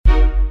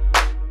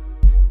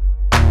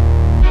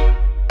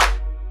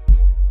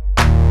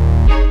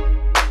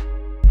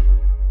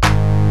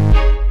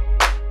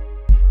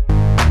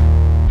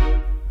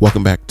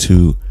Welcome back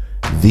to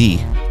the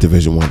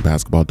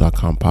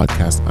Division1Basketball.com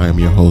podcast. I am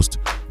your host,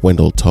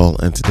 Wendell Tull,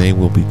 and today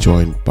we'll be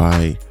joined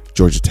by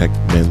Georgia Tech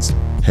men's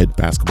head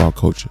basketball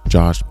coach,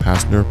 Josh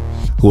Pastner,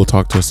 who will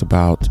talk to us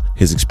about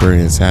his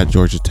experience at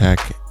Georgia Tech.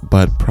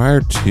 But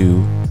prior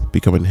to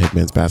becoming head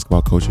men's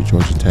basketball coach at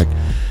Georgia Tech,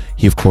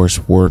 he, of course,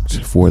 worked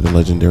for the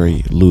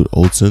legendary Lute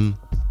Olson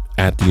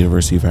at the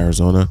University of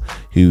Arizona.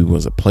 He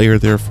was a player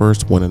there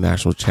first, won a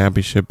national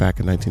championship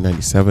back in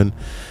 1997,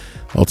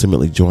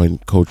 ultimately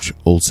joined Coach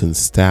Olson's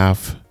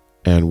staff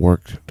and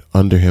worked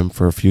under him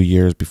for a few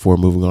years before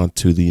moving on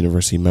to the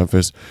University of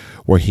Memphis,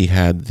 where he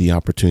had the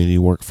opportunity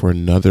to work for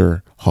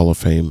another Hall of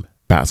Fame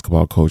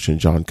basketball coach in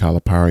John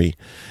Calipari.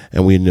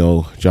 And we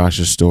know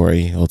Josh's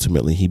story.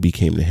 Ultimately, he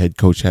became the head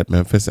coach at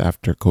Memphis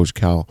after Coach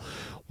Cal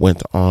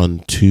went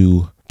on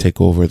to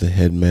take over the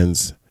head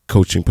men's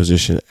coaching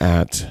position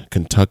at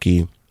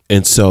Kentucky.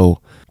 And so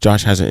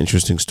Josh has an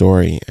interesting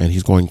story, and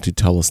he's going to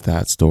tell us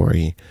that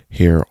story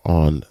here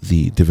on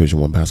the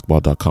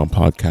Division1Basketball.com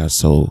podcast.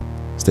 So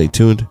stay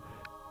tuned.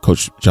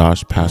 Coach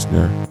Josh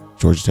Pastner,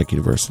 Georgia Tech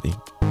University.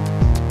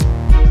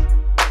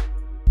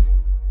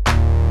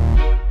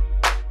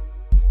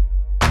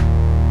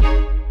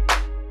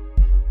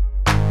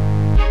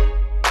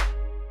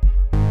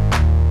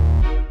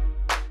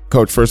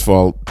 Coach, first of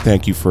all,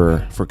 thank you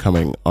for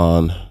coming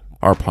on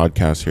our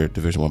podcast here at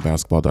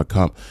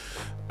Division1Basketball.com.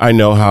 I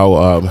know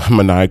how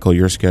maniacal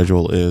your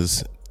schedule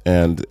is,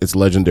 and it's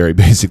legendary.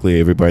 Basically,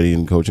 everybody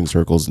in coaching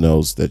circles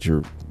knows that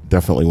you're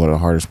definitely one of the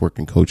hardest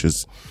working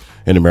coaches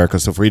in America.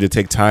 So for you to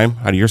take time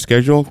out of your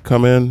schedule,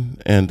 come in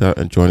and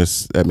join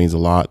us, that means a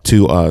lot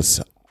to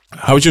us.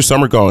 How's your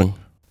summer going?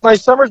 My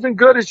summer's been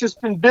good. It's just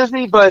been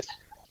busy, but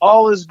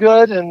all is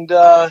good. And,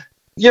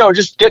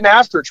 just getting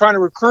after it, trying to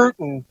recruit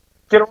and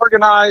get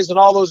organized and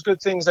all those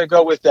good things that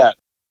go with that.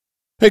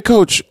 Hey,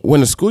 Coach, when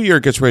the school year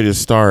gets ready to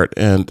start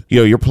and,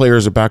 your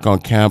players are back on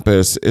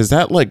campus, does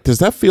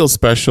that feel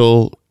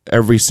special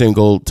every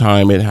single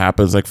time it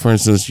happens? Like, for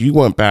instance, you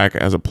went back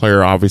as a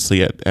player,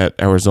 obviously, at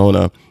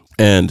Arizona,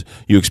 and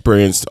you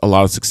experienced a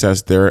lot of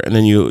success there. And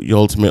then you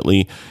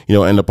ultimately,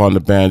 end up on the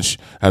bench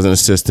as an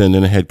assistant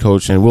and a head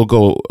coach. And we'll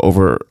go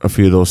over a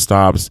few of those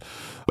stops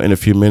in a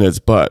few minutes.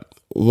 But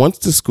once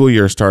the school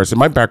year starts, and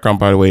my background,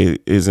 by the way,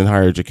 is in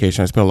higher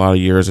education. I spent a lot of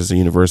years as a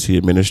university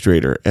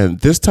administrator.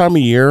 And this time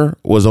of year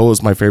was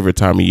always my favorite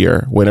time of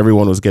year, when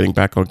everyone was getting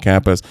back on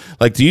campus.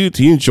 Like, do you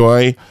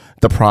enjoy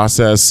the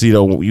process?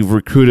 You've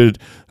recruited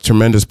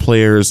tremendous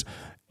players,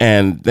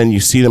 and then you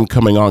see them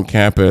coming on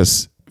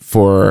campus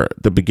for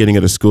the beginning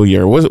of the school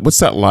year. What's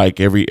that like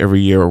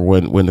every year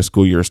when the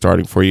school year is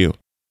starting for you?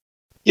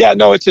 Yeah,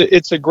 no,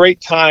 it's a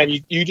great time.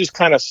 You just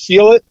kind of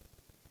feel it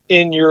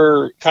in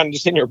your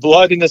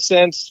blood, in a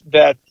sense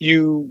that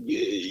you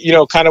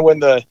kind of when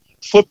the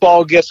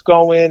football gets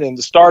going and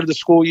the start of the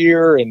school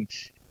year, and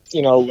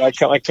like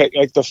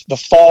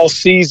the fall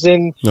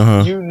season,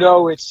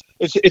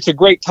 it's a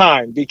great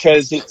time,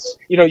 because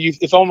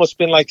it's almost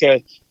been like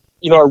a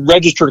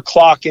registered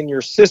clock in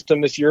your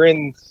system.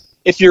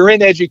 If you're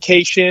in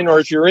education,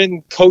 or if you're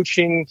in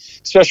coaching,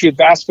 especially with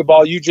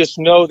basketball, you just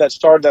know that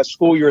start of that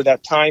school year,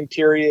 that time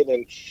period.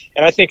 And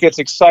I think it's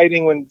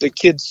exciting when the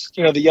kids,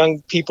 the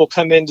young people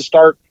come in to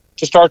start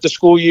the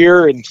school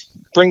year, and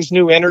brings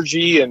new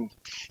energy. And,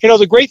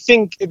 the great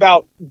thing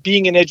about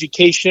being in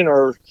education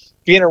or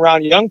being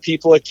around young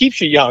people, it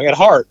keeps you young at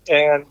heart.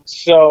 And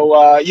so,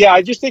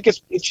 I just think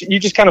it's you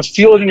just kind of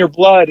feel it in your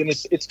blood, and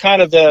it's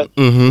kind of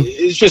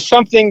it's just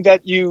something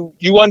that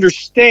you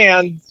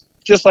understand.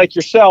 Just like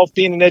yourself,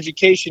 being in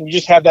education, you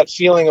just have that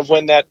feeling of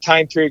when that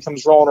time period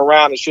comes rolling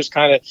around, it's just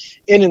kind of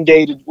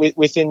inundated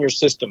within your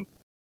system.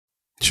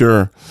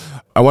 Sure.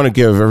 I want to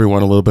give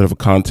everyone a little bit of a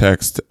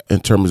context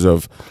in terms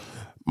of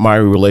my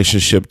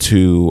relationship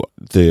to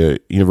the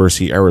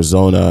University of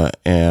Arizona.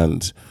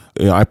 And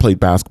I played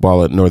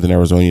basketball at Northern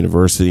Arizona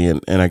University,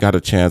 and I got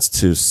a chance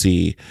to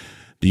see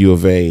the U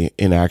of A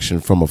in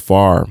action from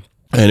afar.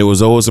 And it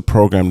was always a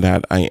program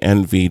that I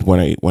envied when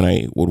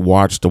I would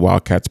watch the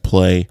Wildcats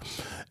play.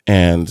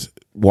 And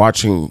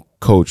watching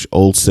Coach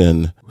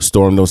Olson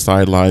storm those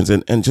sidelines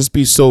and just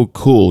be so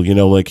cool,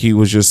 like he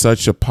was just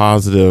such a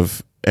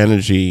positive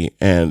energy.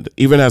 And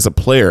even as a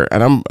player,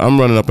 and I'm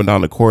running up and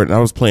down the court, and I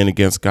was playing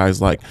against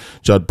guys like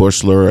Judd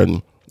Bushler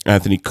and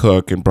Anthony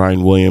Cook and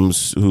Brian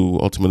Williams, who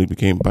ultimately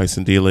became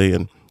Bison Dele,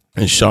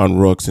 and Sean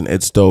Rooks and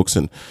Ed Stokes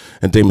and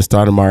Damon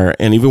Stoudemire.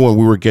 And even when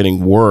we were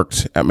getting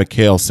worked at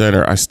McHale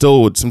Center, I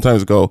still would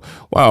sometimes go,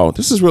 wow,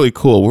 this is really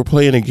cool. We're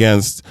playing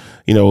against,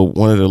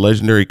 one of the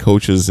legendary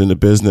coaches in the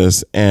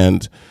business.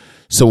 And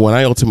so when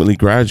I ultimately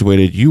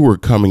graduated, you were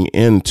coming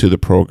into the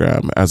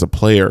program as a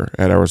player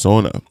at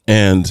Arizona.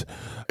 And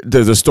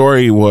the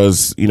story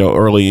was,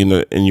 early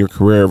in your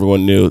career,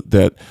 everyone knew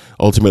that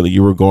ultimately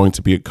you were going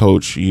to be a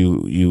coach.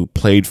 You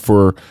played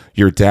for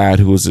your dad,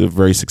 who was a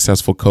very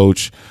successful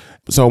coach.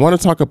 So I want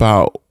to talk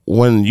about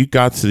when you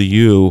got to the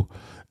U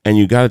and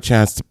you got a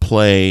chance to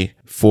play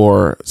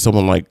for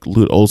someone like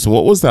Lute Olson.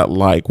 What was that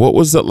like? What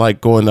was it like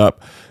going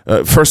up,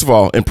 first of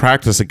all, in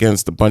practice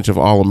against a bunch of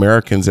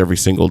All-Americans every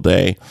single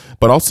day,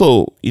 but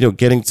also,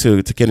 getting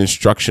to get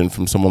instruction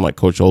from someone like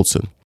Coach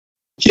Olson?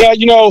 Yeah,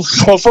 well,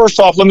 first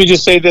off, let me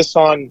just say this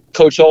on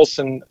Coach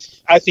Olson.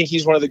 I think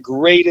he's one of the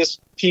greatest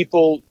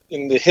people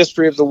in the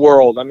history of the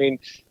world. I mean,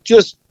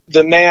 just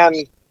the man,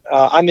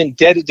 I'm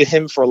indebted to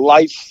him for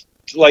life.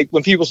 Like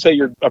when people say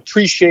you're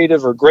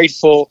appreciative or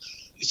grateful,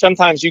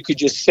 sometimes you could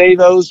just say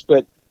those,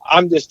 but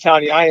I'm just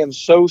telling you, I am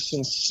so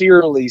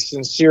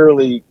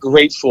sincerely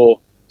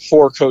grateful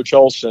for Coach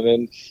Olson.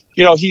 And,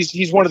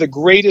 he's one of the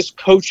greatest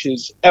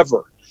coaches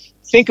ever.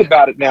 Think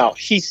about it now.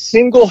 He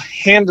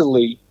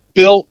single-handedly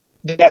built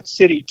that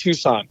city,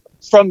 Tucson,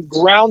 from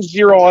ground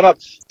zero on up.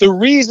 The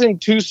reason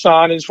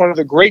Tucson is one of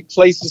the great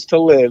places to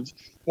live,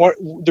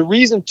 the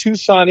reason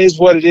Tucson is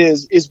what it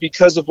is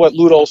because of what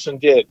Lute Olson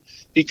did,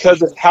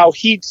 because of how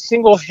he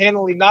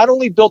single-handedly not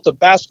only built a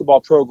basketball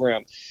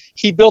program,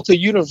 he built a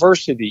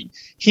university,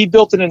 he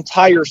built an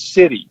entire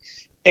city.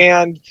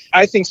 And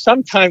I think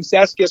sometimes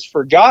that gets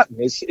forgotten.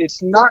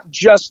 It's not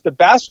just the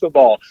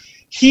basketball.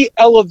 He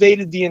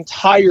elevated the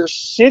entire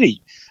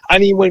city. I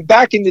mean, when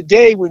back in the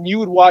day when you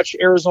would watch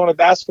Arizona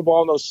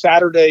basketball on those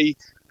Saturday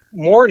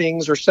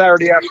mornings or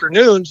Saturday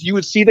afternoons, you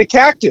would see the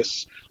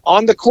Cactus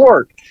on the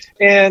court.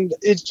 And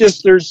it's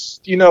just, there's,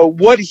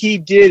 what he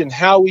did and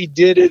how he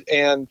did it,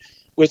 and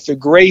with the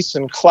grace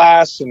and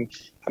class. And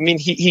I mean,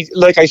 he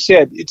like I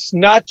said, it's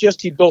not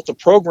just he built a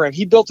program,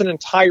 he built an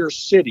entire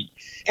city.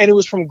 And it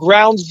was from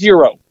ground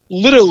zero,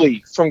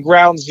 literally from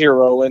ground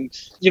zero. And,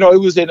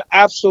 it was an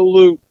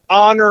absolute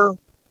honor,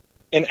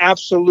 an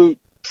absolute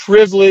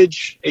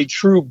privilege, a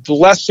true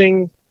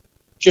blessing,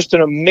 just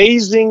an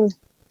amazing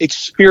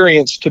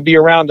experience to be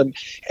around him.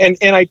 And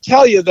I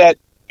tell you that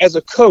as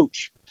a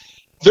coach,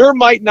 there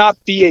might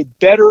not be a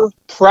better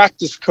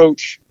practice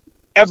coach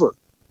ever.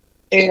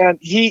 And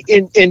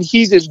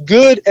he's as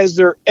good as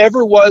there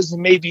ever was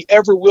and maybe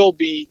ever will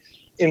be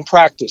in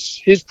practice.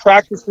 His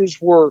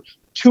practices were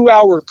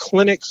 2-hour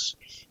clinics.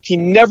 He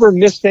never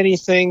missed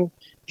anything.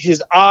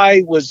 His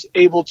eye was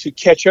able to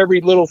catch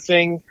every little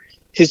thing.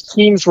 His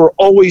teams were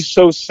always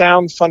so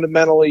sound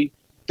fundamentally.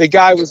 The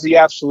guy was the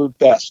absolute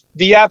best.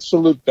 The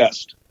absolute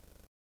best.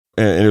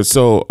 And it was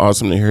so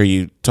awesome to hear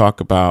you talk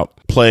about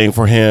playing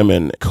for him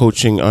and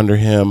coaching under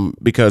him,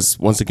 because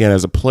once again,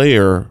 as a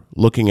player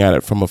looking at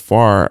it from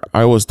afar,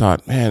 I always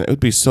thought, man, it would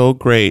be so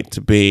great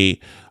to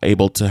be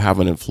able to have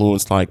an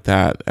influence like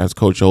that as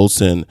Coach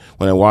Olson.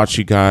 When I watch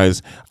you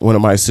guys, one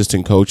of my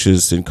assistant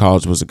coaches in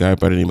college was a guy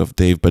by the name of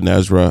Dave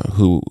Benezra,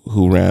 who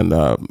ran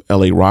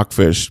LA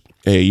Rockfish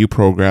AAU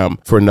program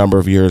for a number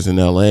of years in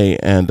LA.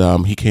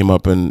 And he came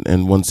up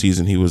and one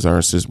season he was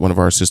one of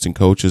our assistant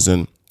coaches,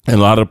 and a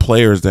lot of the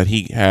players that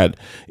he had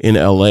in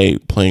LA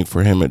playing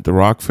for him at the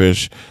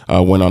Rockfish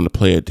went on to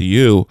play at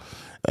DU.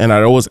 And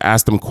I'd always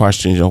ask them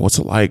questions, what's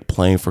it like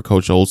playing for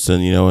Coach Olson,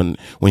 and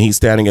when he's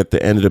standing at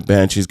the end of the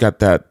bench, he's got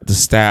the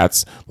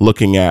stats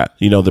looking at,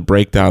 the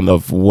breakdown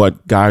of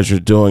what guys are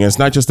doing. And it's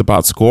not just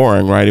about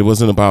scoring, right? It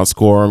wasn't about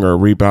scoring or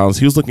rebounds.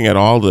 He was looking at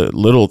all the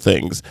little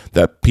things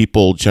that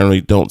people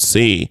generally don't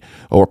see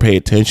or pay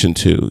attention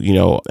to,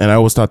 and I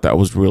always thought that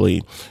was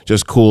really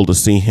just cool to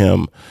see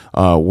him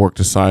work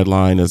the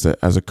sideline as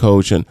a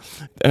coach. And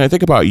I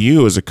think about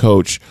you as a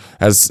coach,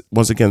 as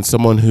once again,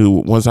 someone who,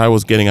 once I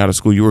was getting out of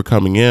school, you were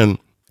coming in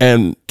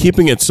and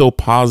keeping it so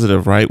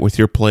positive, right, with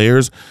your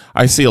players.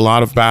 I see a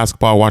lot of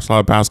basketball, watch a lot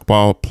of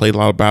basketball, played a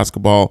lot of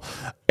basketball,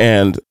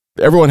 and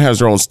everyone has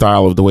their own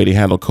style of the way they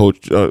handle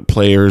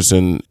players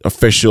and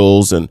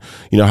officials, and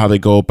how they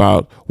go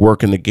about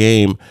working the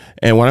game.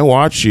 And when I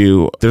watch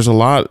you, there's a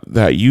lot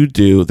that you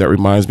do that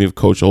reminds me of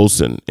Coach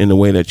Olson in the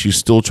way that you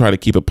still try to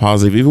keep it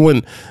positive, even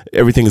when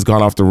everything has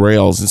gone off the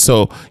rails. And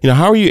so,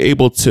 how are you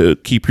able to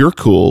keep your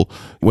cool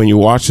when you're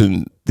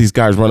watching these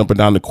guys run up and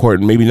down the court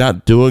and maybe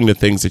not doing the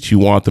things that you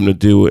want them to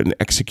do and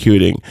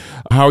executing?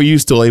 How are you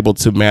still able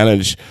to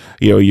manage,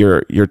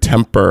 your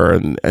temper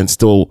and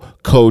still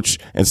coach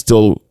and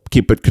still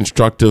keep it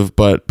constructive,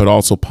 but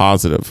also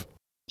positive?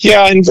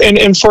 Yeah.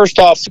 And first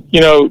off,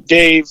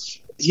 Dave,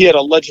 he had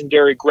a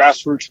legendary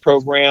grassroots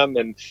program,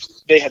 and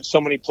they had so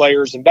many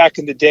players. And back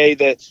in the day,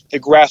 the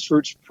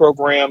grassroots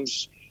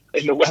programs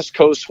in the West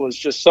Coast was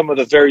just some of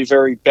the very,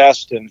 very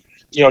best. And,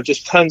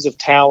 just tons of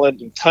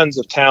talent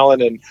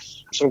and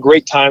some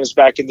great times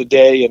back in the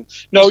day. And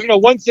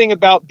one thing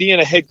about being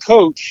a head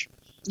coach,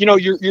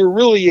 you're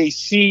really a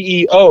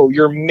CEO.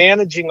 You're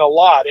managing a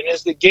lot. And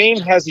as the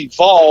game has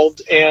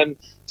evolved and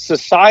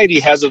society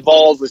has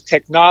evolved with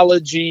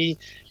technology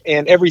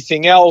and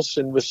everything else,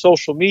 and with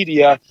social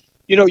media,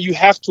 you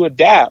have to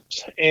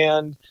adapt.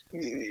 And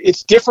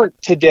it's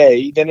different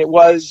today than it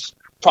was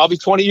probably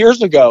 20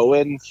 years ago.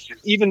 And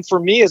even for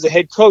me as a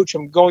head coach,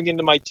 I'm going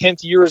into my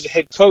 10th year as a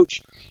head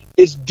coach.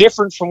 It's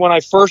different from when I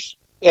first,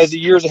 as a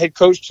year as a head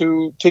coach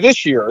to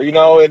this year,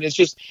 and it's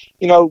just,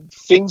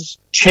 things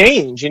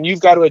change and you've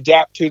got to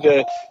adapt to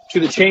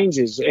the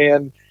changes.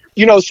 And,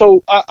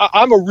 so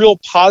I'm a real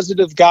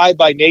positive guy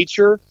by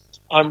nature.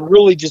 I'm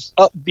really just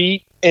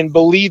upbeat and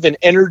believe in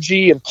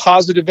energy and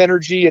positive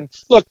energy. And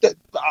look,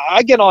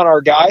 I get on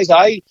our guys.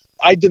 I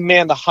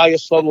demand the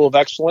highest level of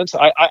excellence.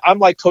 I'm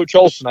like Coach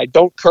Olson. I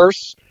don't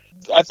curse.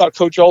 I thought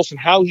Coach Olson,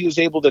 how he was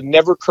able to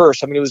never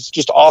curse. I mean, it was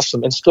just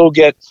awesome, and still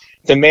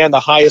demand the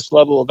highest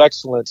level of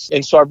excellence.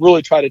 And so I've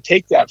really tried to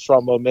take that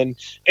from him.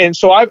 And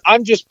so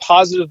I'm just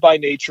positive by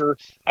nature.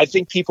 I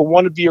think people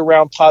want to be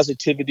around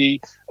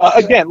positivity.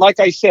 Again, like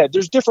I said,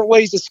 there's different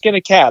ways to skin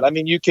a cat. I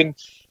mean,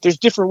 there's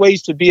different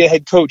ways to be a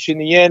head coach. In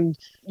the end,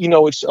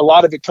 it's a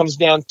lot of it comes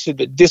down to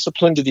the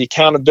discipline, to the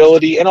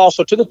accountability, and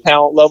also to the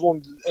talent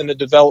level and the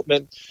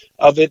development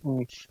of it.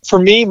 And for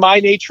me, my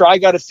nature, I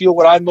got to feel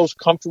what I'm most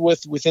comfortable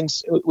with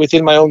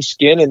within my own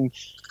skin.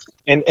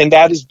 And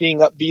that is being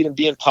upbeat and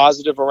being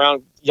positive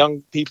around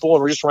young people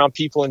or just around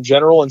people in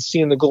general, and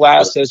seeing the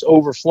glass as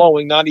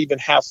overflowing, not even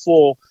half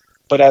full,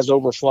 but as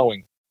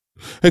overflowing.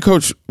 Hey,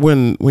 Coach,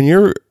 when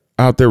you're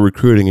out there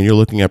recruiting and you're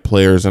looking at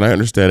players, and I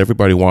understand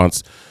everybody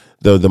wants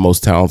the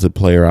most talented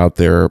player out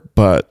there,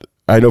 but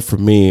I know for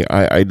me,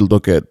 I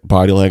look at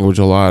body language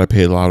a lot. I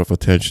pay a lot of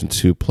attention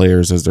to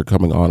players as they're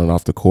coming on and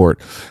off the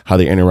court, how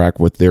they interact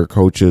with their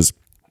coaches.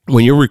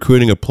 When you're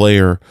recruiting a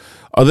player,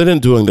 other than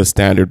doing the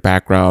standard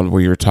background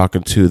where you're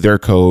talking to their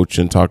coach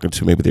and talking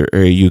to maybe their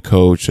AAU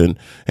coach and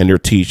their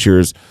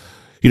teachers,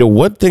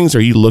 what things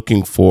are you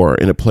looking for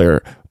in a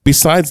player?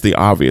 Besides the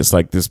obvious,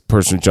 like this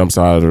person jumps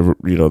out of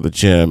the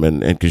gym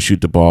and can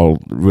shoot the ball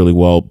really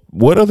well,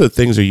 what other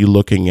things are you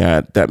looking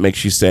at that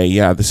makes you say,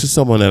 yeah, this is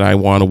someone that I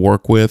want to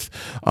work with?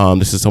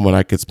 This is someone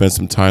I could spend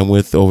some time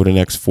with over the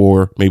next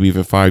 4, maybe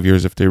even 5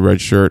 years if they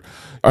redshirt.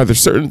 Are there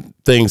certain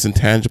things,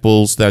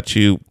 intangibles, that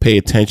you pay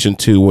attention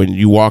to when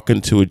you walk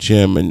into a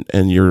gym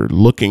and you're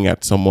looking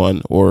at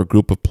someone or a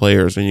group of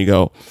players and you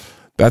go,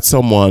 that's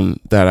someone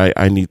that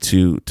I need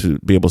to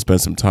be able to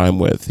spend some time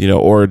with,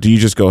 or do you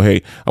just go,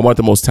 hey, I want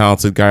the most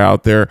talented guy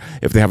out there.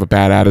 If they have a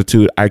bad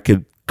attitude, I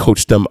could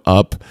coach them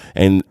up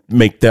and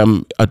make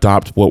them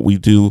adopt what we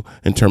do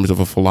in terms of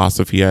a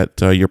philosophy at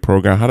your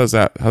program. How does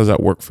that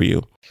work for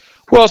you?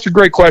 Well, it's a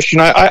great question.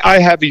 I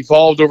have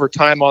evolved over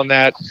time on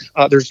that.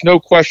 There's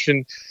no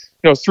question,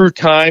 through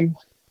time,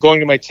 going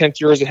to my 10th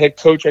year as a head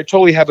coach, I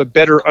totally have a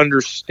better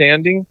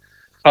understanding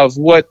of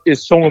what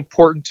is so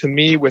important to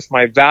me with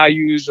my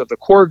values, of the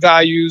core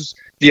values,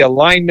 the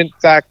alignment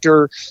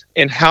factor,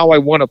 and how I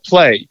want to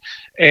play.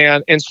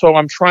 And so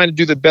I'm trying to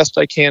do the best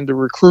I can to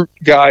recruit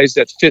guys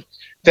that fit,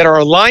 that are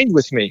aligned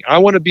with me. I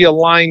want to be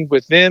aligned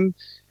with them,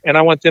 and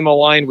I want them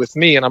aligned with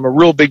me. And I'm a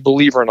real big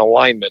believer in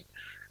alignment.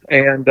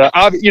 And,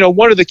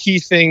 one of the key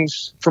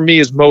things for me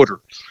is motor.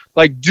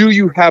 Like, do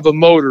you have a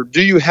motor?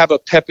 Do you have a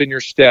pep in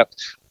your step?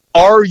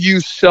 Are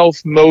you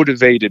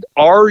self-motivated?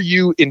 Are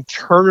you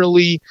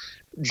internally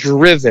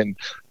driven?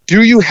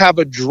 Do you have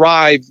a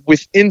drive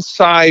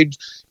inside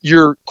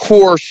your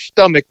core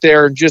stomach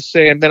there and just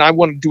saying, man, I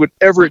want to do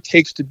whatever it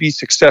takes to be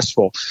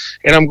successful.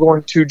 And I'm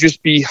going to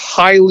just be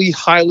highly,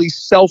 highly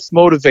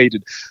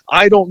self-motivated.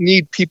 I don't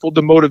need people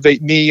to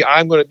motivate me.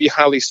 I'm going to be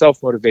highly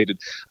self-motivated.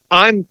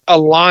 I'm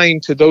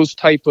aligned to those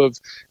type of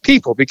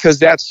people because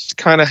that's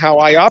kind of how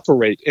I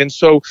operate. And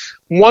so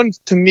one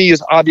to me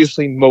is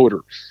obviously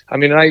motor. I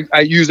mean,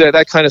 I use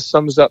that kind of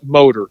sums up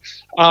motor.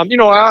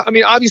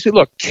 Obviously,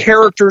 look,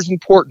 character is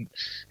important.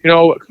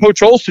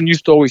 Coach Olson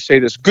used to always say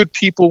this: good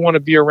people want to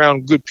be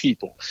around good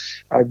people.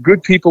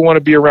 Good people want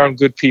to be around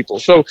good people.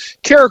 So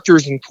character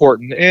is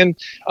important. And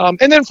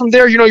then from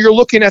there, you're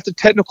looking at the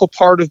technical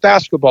part of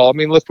basketball. I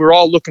mean, look, we're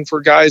all looking for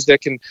guys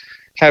that can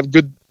have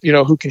good,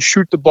 who can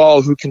shoot the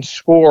ball, who can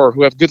score,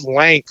 who have good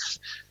length,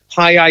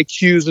 high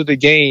IQs of the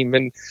game.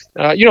 And,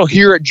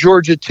 here at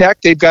Georgia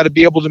Tech, they've got to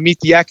be able to meet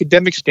the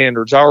academic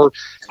standards. Our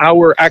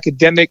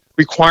academic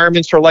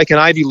requirements are like an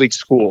Ivy League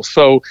school.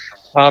 So,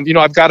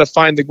 I've got to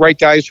find the right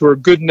guys who are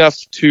good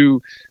enough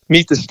to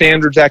meet the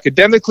standards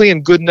academically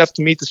and good enough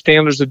to meet the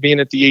standards of being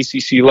at the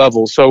ACC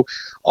level. So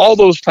all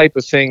those type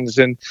of things.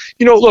 And,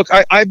 look,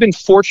 I've been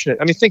fortunate.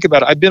 I mean, think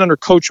about it. I've been under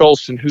Coach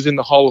Olson, who's in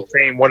the Hall of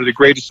Fame, one of the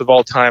greatest of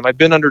all time. I've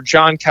been under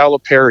John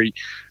Calipari,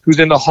 who's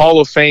in the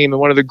Hall of Fame and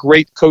one of the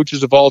great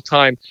coaches of all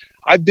time.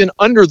 I've been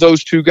under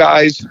those two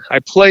guys. I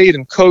played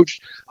and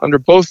coached under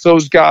both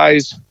those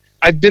guys.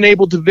 I've been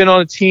able to be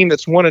on a team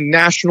that's won a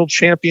national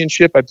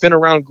championship. I've been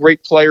around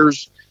great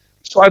players.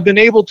 So I've been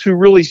able to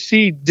really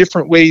see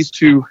different ways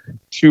to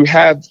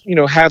have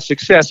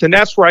success. And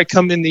that's where I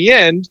come in the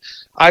end.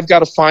 I've got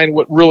to find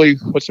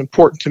what's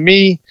important to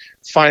me,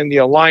 find the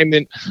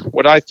alignment,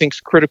 what I think is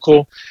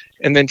critical,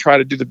 and then try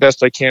to do the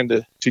best I can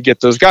to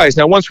get those guys.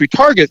 Now, once we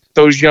target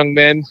those young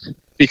men,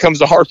 becomes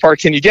the hard part.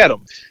 Can you get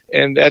them?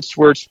 And that's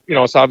where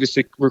it's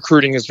obviously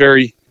recruiting is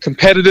very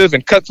competitive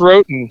and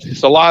cutthroat. And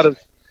it's a lot of,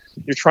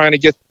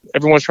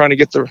 everyone's trying to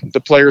get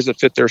the players that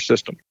fit their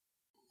system.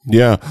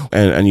 Yeah.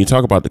 And you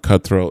talk about the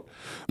cutthroat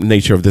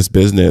nature of this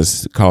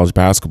business, college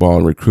basketball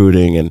and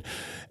recruiting. And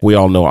we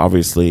all know,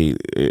 obviously,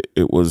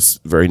 it was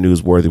very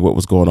newsworthy what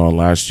was going on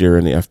last year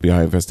in the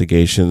FBI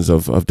investigations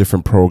of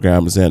different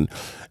programs. And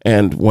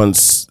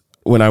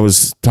when I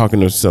was talking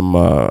to some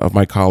of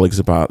my colleagues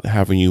about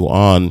having you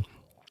on,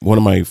 one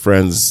of my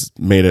friends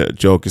made a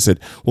joke. He said,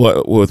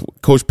 well, with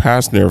Coach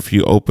Pastner, if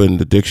you open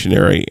the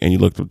dictionary and you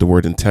look at the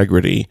word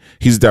integrity,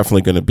 he's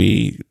definitely going to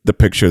be the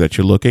picture that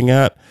you're looking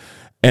at.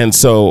 And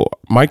so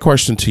my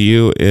question to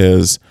you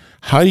is,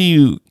 how do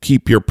you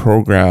keep your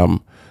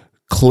program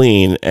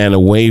clean and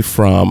away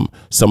from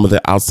some of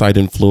the outside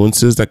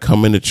influences that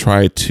come in to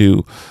try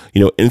to,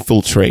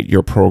 infiltrate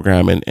your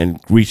program and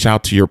reach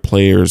out to your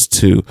players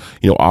to,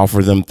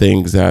 offer them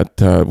things that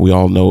we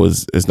all know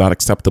is not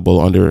acceptable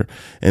under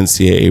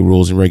NCAA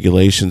rules and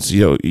regulations?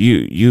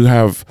 You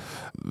have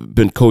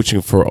been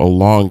coaching for a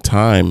long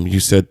time. You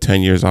said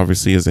 10 years,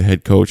 obviously, as a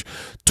head coach,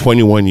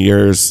 21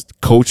 years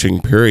coaching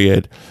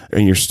period,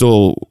 and you're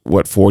still,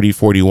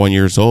 41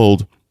 years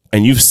old.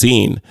 And you've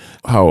seen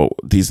how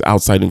these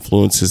outside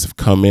influences have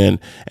come in,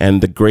 and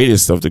the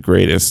greatest of the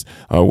greatest.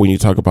 When you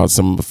talk about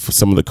some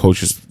of the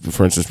coaches,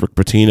 for instance, Rick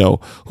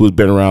Pitino, who's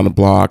been around the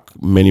block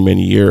many,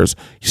 many years,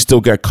 you still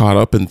get caught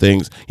up in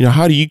things.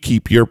 How do you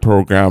keep your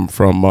program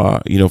from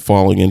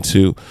falling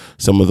into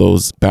some of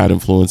those bad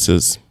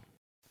influences?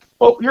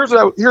 Well, here's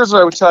what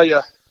I would tell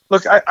you.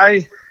 Look,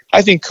 I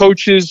think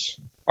coaches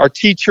are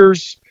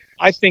teachers.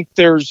 I think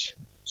there's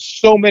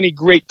so many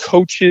great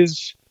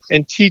coaches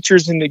and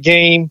teachers in the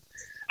game.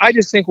 I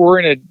just think we're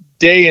in a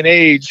day and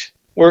age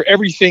where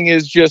everything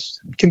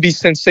can be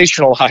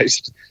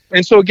sensationalized.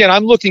 And so again,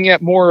 I'm looking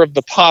at more of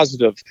the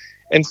positive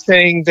and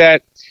saying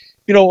that,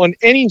 on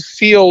any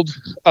field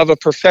of a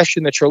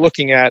profession that you're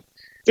looking at,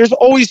 there's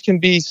always can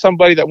be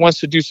somebody that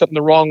wants to do something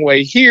the wrong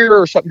way here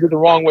or something the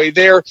wrong way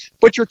there,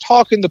 but you're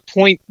talking the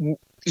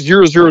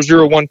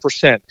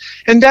 0.0001%.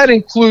 And that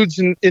includes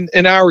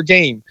in our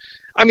game.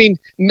 I mean,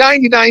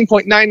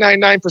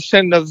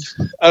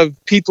 99.999%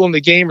 of people in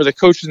the game or the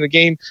coaches in the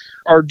game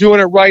are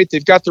doing it right.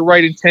 They've got the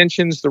right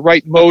intentions, the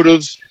right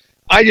motives.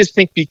 I just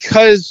think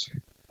because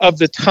of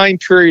the time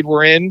period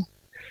we're in,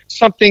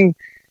 something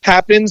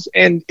happens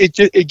and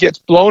it gets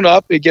blown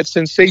up, it gets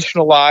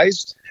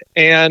sensationalized.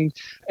 And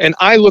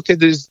I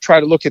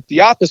try to look at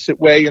the opposite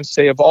way and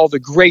say of all the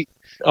great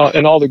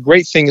and all the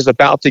great things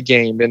about the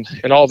game and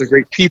all the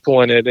great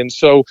people in it. And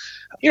so,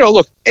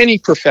 look, any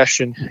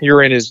profession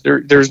you're in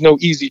there's no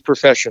easy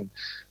profession,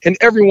 and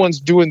everyone's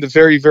doing the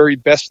very, very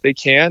best they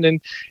can. And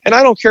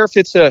I don't care if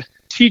it's a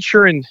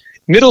teacher in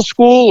middle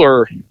school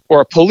or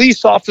a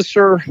police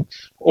officer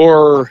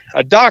or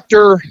a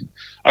doctor,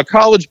 a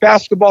college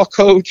basketball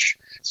coach,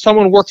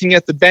 someone working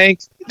at the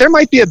bank. There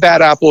might be a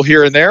bad apple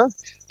here and there.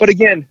 But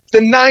again, the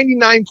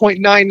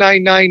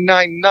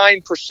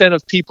 99.99999%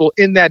 of people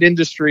in that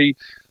industry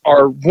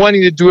are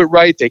wanting to do it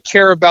right. They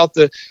care about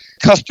the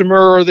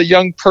customer or the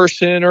young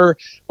person or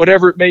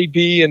whatever it may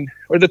be,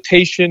 or the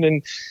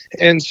patient.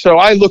 And so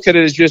I look at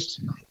it as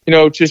just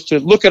to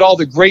look at all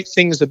the great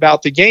things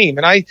about the game.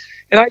 And I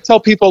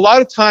tell people a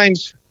lot of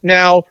times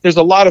now there's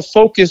a lot of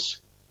focus,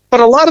 but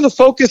a lot of the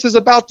focus is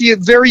about the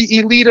very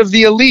elite of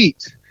the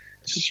elite.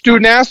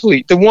 Student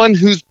athlete, the one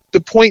who's the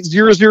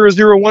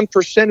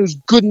 0.0001% who's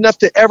good enough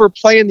to ever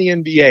play in the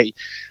NBA.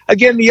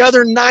 Again, the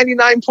other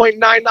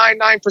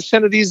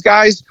 99.999% of these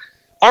guys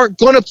aren't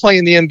going to play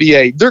in the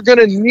NBA. They're going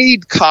to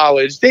need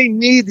college. They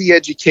need the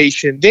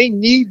education. They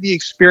need the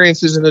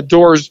experiences and the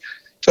doors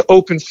to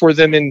open for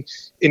them in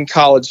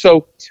college.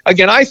 So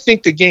again, I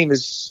think the game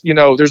is,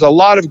 there's a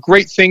lot of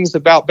great things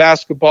about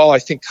basketball. I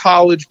think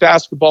college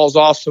basketball is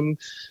awesome.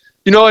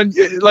 And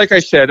like I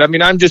said, I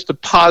mean, I'm just a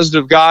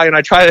positive guy, and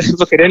I try to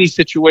look at any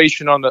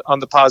situation on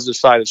the positive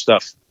side of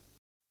stuff.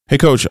 Hey,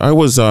 Coach, I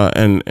was,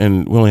 and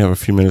we only have a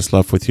few minutes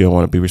left with you. I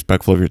want to be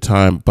respectful of your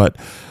time, but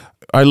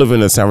I live in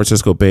the San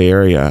Francisco Bay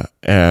Area,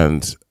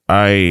 and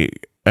I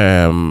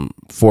am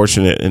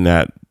fortunate in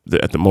that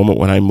at the moment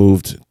when I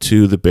moved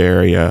to the Bay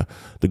Area,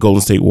 the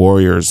Golden State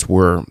Warriors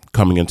were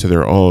coming into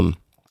their own,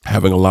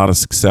 having a lot of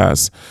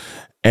success.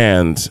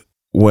 And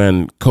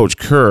when Coach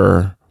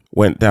Kerr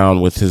went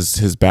down with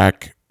his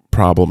back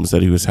problems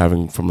that he was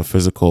having from a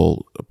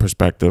physical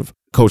perspective,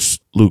 Coach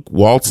Luke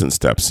Walton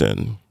steps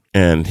in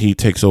and he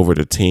takes over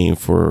the team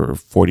for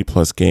 40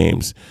 plus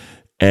games.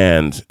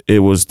 And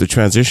the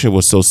transition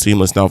was so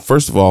seamless. Now,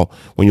 first of all,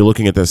 when you're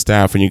looking at that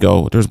staff and you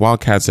go, there's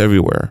Wildcats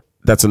everywhere.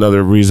 That's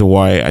another reason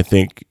why I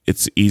think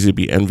it's easy to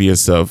be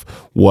envious of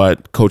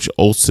what Coach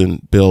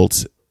Olson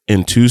built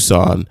in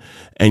Tucson.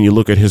 And you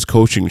look at his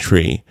coaching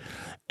tree.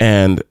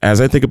 And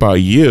as I think about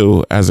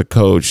you as a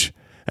coach,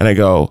 and I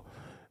go,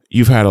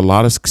 you've had a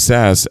lot of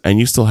success and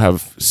you still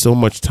have so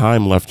much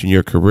time left in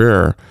your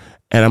career.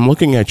 And I'm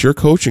looking at your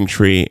coaching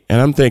tree and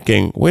I'm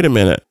thinking, wait a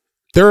minute,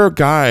 there are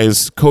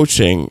guys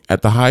coaching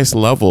at the highest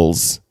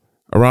levels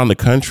around the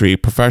country,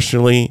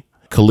 professionally,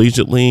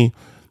 collegiately,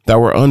 that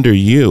were under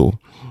you.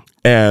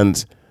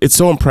 And it's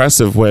so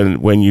impressive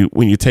when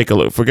you take a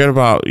look. Forget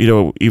about,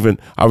 even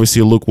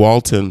obviously Luke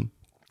Walton.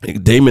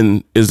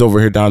 Damon is over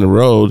here down the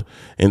road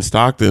in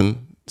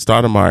Stockton,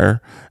 Stoudemire,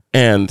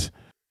 and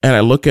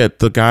I look at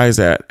the guys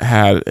that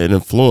had an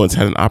influence,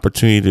 had an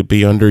opportunity to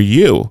be under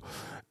you.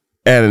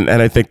 And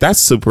I think that's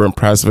super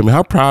impressive. I mean,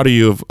 how proud are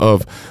you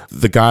of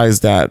the guys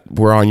that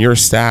were on your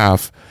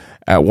staff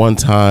at one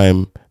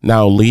time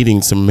now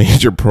leading some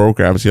major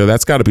programs.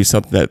 That's got to be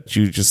something that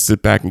you just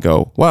sit back and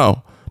go,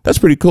 wow, that's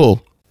pretty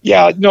cool.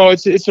 Yeah, no,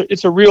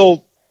 it's a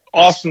real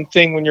awesome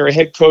thing when you're a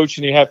head coach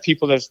and you have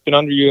people that's been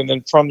under you, and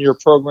then from your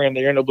program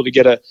they're able to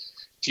get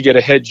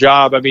a head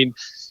job. I mean,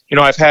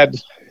 I've had,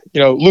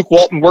 Luke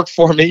Walton worked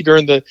for me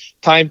during the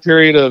time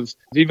period of,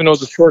 even though it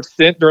was a short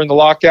stint during the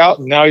lockout,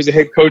 and now he's a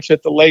head coach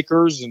at the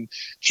Lakers. And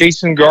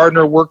Jason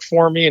Gardner worked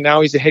for me, and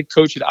now he's a head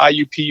coach at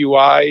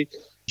IUPUI.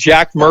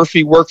 Jack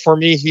Murphy worked for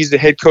me. He's the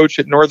head coach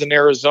at Northern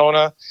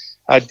Arizona.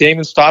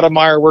 Damon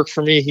Stoudemire worked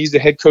for me. He's the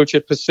head coach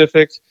at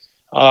Pacific.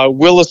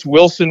 Willis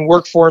Wilson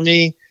worked for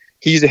me.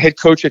 He's the head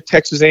coach at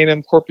Texas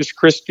A&M Corpus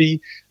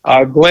Christi.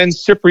 Glenn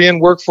Cyprian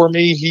worked for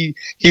me.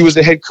 He was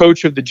the head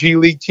coach of the G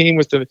League team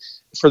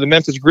for the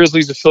Memphis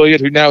Grizzlies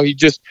affiliate, who now he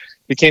just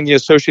became the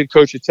associate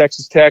coach at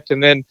Texas Tech.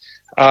 And then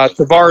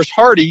Tavares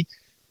Hardy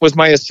was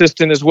my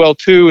assistant as well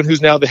too, and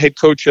who's now the head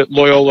coach at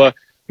Loyola,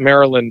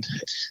 Maryland.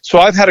 So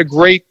I've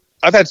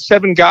had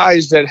 7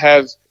 guys that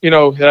have,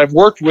 that I've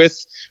worked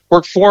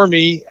for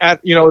me at,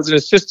 as an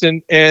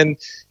assistant, and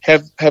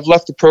have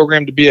left the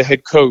program to be a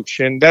head coach.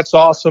 And that's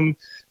awesome.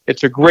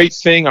 It's a great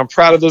thing. I'm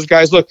proud of those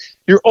guys. Look,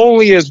 you're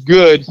only as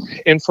good,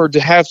 and to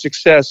have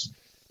success,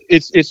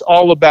 it's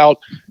all about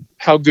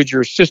how good your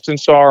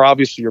assistants are,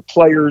 obviously your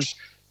players,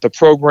 the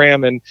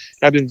program. And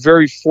I've been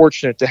very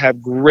fortunate to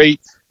have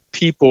great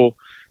people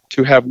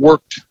to have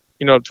worked,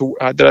 that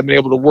I've been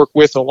able to work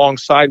with,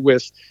 alongside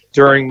with,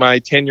 during my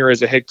tenure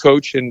as a head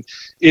coach. And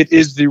it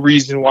is the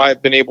reason why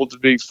I've been able to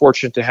be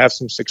fortunate to have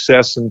some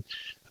success. And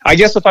I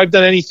guess if I've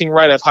done anything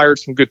right, I've hired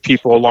some good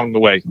people along the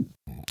way.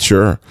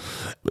 Sure.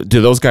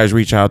 Do those guys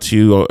reach out to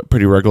you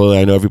pretty regularly?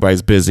 I know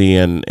everybody's busy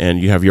and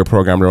you have your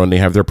program to run, they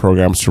have their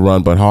programs to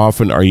run, but how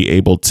often are you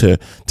able to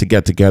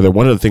get together?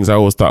 One of the things I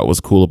always thought was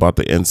cool about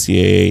the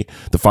NCAA,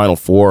 the Final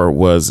Four,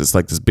 was it's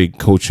like this big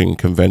coaching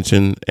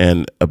convention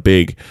and a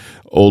big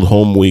old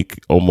home week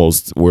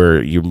almost,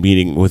 where you're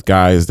meeting with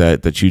guys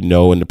that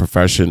in the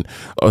profession.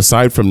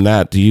 Aside from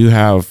that, do you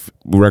have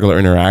regular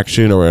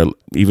interaction, or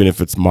even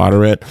if it's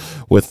moderate,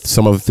 with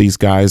some of these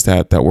guys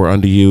that were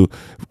under you,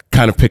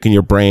 kind of picking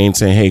your brain,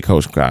 saying, hey,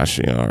 coach, gosh,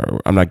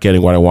 I'm not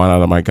getting what I want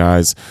out of my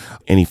guys.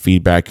 Any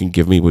feedback you can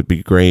give me would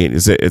be great.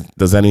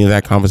 Does any of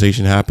that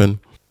conversation happen?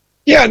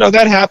 Yeah, no,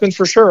 that happens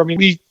for sure. I mean,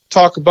 we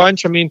talk a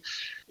bunch. I mean,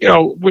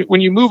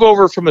 when you move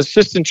over from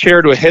assistant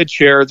chair to a head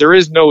chair, there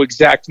is no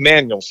exact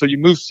manual. So you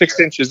move 6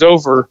 inches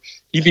over,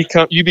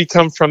 you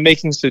become from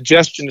making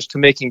suggestions to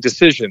making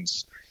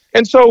decisions.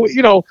 And so,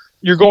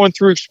 you're going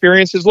through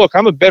experiences. Look,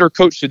 I'm a better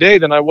coach today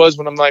than I was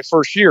when I'm my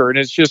first year. And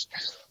that's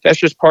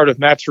just part of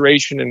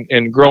maturation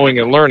and growing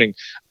and learning.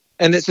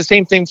 And it's the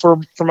same thing for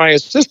my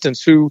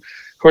assistants who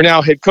are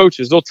now head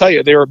coaches. They'll tell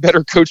you they're a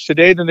better coach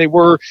today than they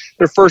were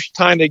their first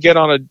time they get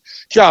on a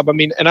job. I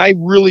mean, and I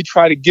really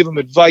try to give them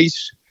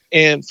advice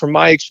and from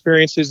my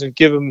experiences and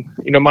give them,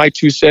 my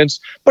 2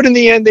 cents. But in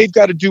the end, they've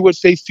got to do what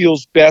they feel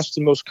is best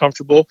and most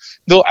comfortable.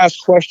 They'll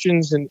ask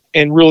questions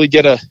and really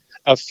get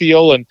a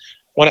feel and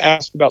want to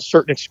ask about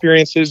certain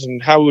experiences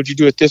and how would you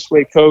do it this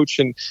way, coach?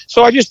 And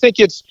so I just think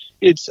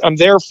I'm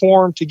there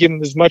for them to give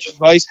them as much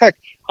advice. Heck,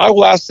 I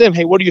will ask them,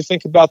 hey, what do you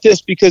think about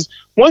this? Because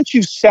once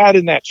you've sat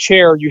in that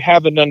chair, you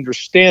have an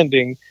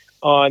understanding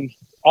on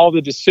all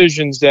the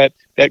decisions that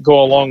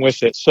go along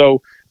with it.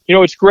 So,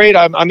 it's great.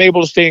 I'm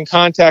able to stay in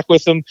contact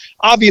with them.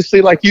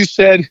 Obviously, like you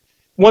said,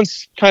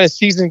 once kind of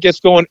season gets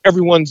going,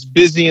 everyone's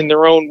busy in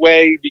their own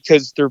way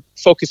because they're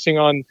focusing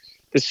on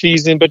the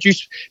season. But you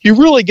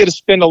really get to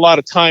spend a lot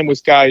of time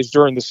with guys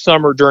during the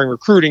summer, during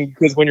recruiting,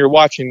 because when you're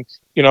watching,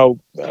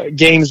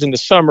 games in the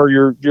summer,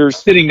 you're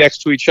sitting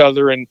next to each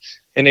other and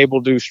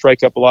able to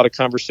strike up a lot of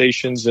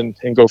conversations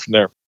and go from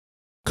there.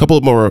 A couple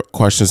of more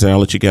questions, and I'll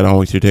let you get on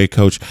with your day,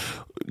 Coach.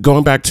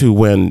 Going back to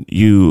when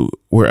you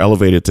were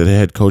elevated to the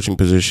head coaching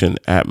position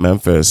at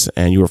Memphis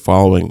and you were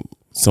following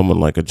someone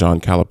like a John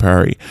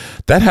Calipari,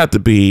 that had to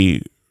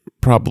be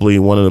probably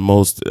one of the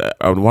most,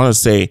 I would want to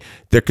say,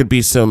 there could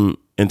be some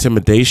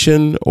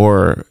intimidation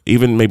or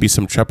even maybe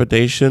some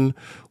trepidation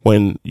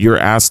when you're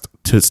asked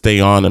to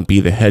stay on and be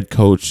the head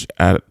coach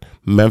at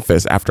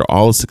Memphis after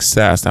all the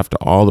success, after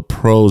all the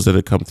pros that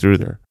had come through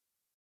there.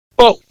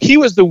 Well, he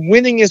was the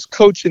winningest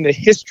coach in the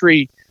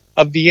history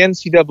of the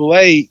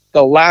NCAA.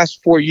 The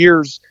last 4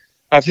 years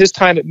of his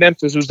time at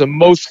Memphis was the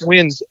most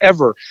wins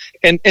ever.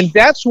 And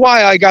that's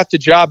why I got the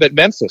job at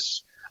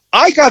Memphis.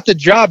 I got the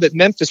job at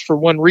Memphis for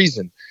one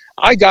reason.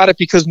 I got it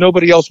because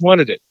nobody else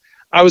wanted it.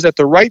 I was at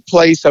the right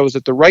place. I was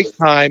at the right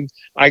time.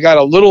 I got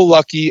a little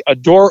lucky. A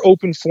door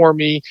opened for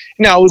me.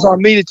 Now, it was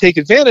on me to take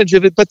advantage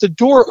of it, but the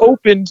door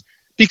opened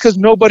because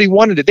nobody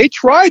wanted it. They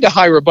tried to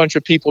hire a bunch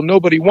of people.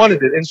 Nobody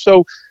wanted it. And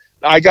so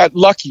I got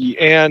lucky.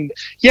 And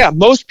yeah,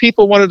 most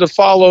people wanted to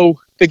follow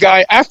the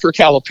guy after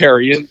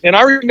Calipari. And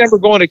I remember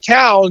going to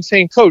Cal and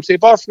saying, Coach,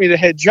 they've offered me the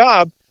head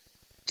job.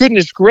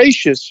 Goodness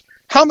gracious.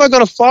 How am I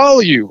going to follow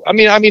you?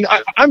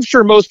 I'm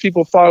sure most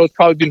people thought I was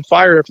probably been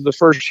fired after the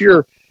first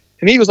year.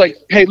 And he was like,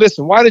 hey,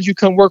 listen, why did you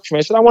come work for me?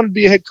 I said, I wanted to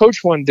be a head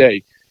coach one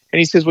day. And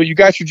he says, well, you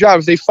got your job.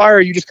 If they fire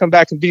you, just come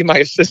back and be my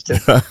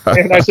assistant.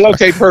 And I said,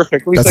 okay,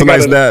 perfect. That's a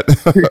nice net.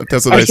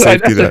 That's a nice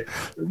safety net.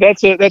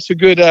 That's a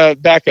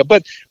good backup.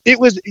 But it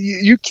was,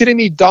 you kidding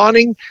me,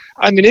 daunting?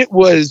 I mean, it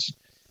was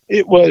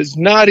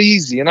not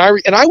easy. And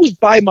I was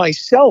by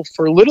myself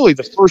for literally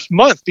the first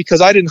month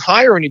because I didn't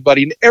hire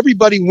anybody. And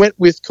everybody went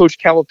with Coach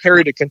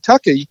Calipari to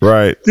Kentucky.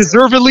 Right.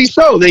 Deservedly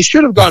so. They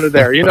should have gone to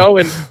there,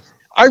 And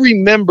I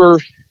remember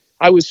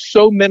I was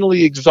so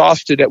mentally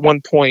exhausted at one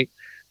point.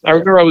 I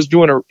remember I was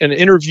doing an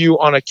interview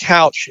on a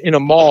couch in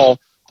a mall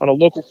on a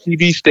local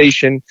TV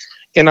station.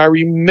 And I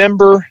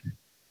remember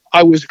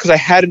because I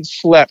hadn't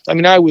slept. I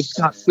mean, I was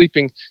not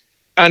sleeping.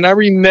 And I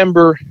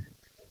remember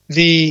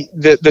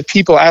the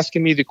people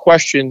asking me the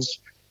questions,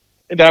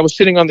 and I was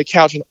sitting on the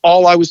couch, and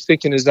all I was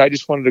thinking is I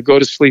just wanted to go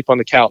to sleep on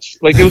the couch.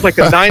 Like, it was like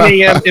a 9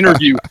 a.m.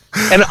 interview.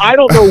 And I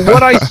don't know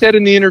what I said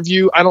in the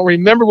interview. I don't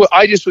remember what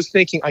I just was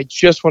thinking. I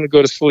just want to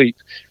go to sleep.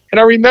 And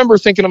I remember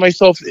thinking to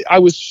myself, I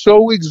was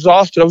so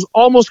exhausted. I was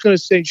almost going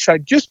to say, should I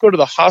just go to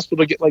the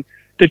hospital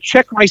to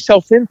check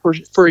myself in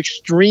for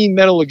extreme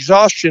mental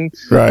exhaustion?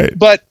 Right.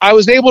 But I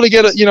was able to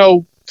get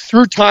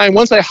through time.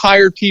 Once I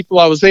hired people,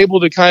 I was able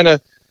to kind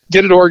of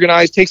get it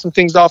organized, take some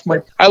things off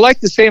I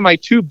like to say my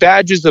 2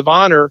 badges of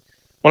honor.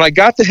 When I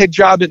got the head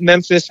job at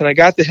Memphis and I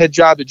got the head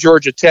job at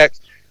Georgia Tech,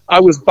 I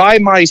was by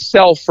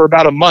myself for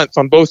about a month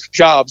on both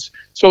jobs.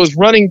 So I was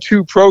running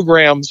 2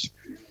 programs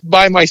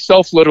by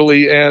myself,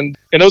 literally, and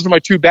those are my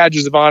 2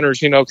 badges of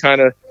honors,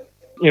 kind of,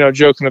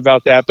 joking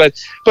about that. But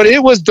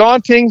it was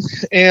daunting,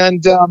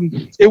 and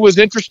it was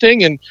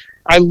interesting, and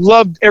I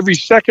loved every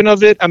second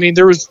of it. I mean,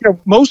 there was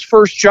most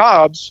first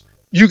jobs,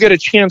 you get a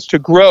chance to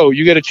grow,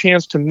 you get a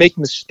chance to make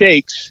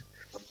mistakes,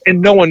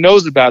 and no one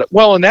knows about it.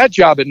 Well, in that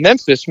job at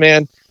Memphis,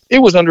 man, it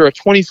was under a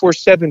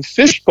 24/7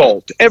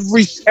 fishbowl.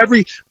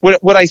 Every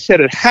what I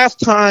said at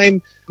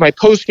halftime, my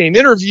post-game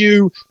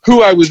interview,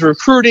 who I was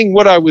recruiting,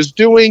 what I was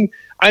doing.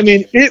 I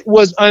mean, it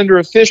was under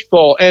a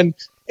fishbowl, and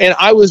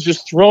I was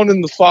just thrown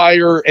in the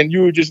fire, and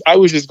I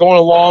was just going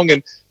along,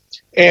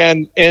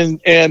 and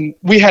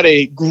we had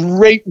a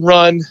great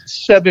run,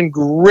 7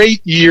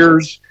 great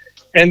years.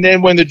 And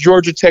then when the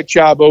Georgia Tech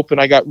job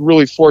opened, I got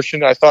really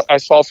fortunate. I thought I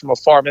saw from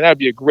afar, man, that'd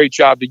be a great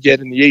job to get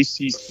in the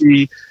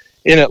ACC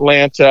in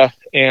Atlanta.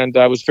 And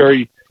I was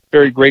very,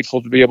 very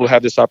grateful to be able to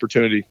have this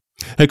opportunity.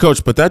 Hey,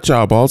 Coach, but that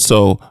job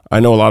also, I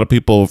know a lot of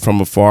people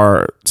from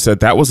afar said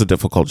that was a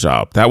difficult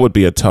job. That would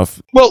be a tough.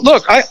 Well,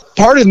 look,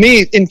 part of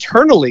me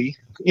internally,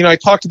 I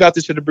talked about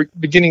this at the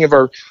beginning of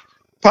our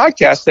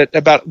podcast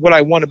about what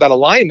I want about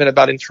alignment,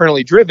 about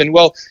internally driven.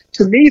 Well,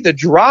 to me, the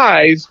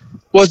drive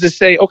was to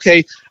say,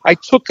 okay, I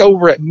took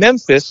over at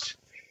Memphis.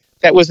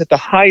 That was at the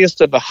highest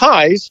of the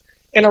highs.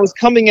 And I was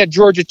coming at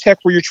Georgia Tech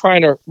where you're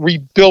trying to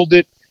rebuild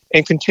it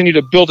and continue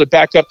to build it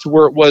back up to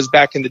where it was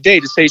back in the day,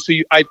 to say,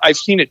 I've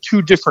seen it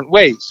 2 different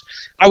ways.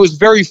 I was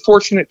very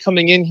fortunate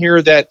coming in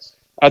here that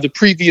the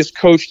previous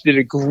coach did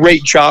a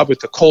great job with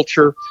the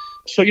culture.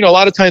 So, a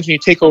lot of times when you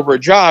take over a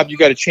job, you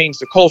got to change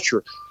the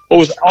culture. What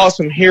was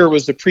awesome here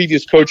was the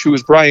previous coach, who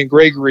was Brian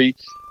Gregory,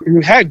 who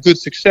had good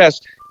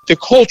success. The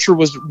culture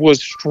was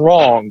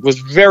strong, was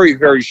very,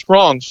 very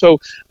strong. So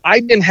I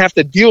didn't have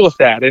to deal with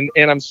that. And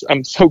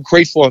I'm so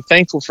grateful and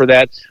thankful for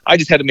that. I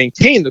just had to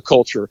maintain the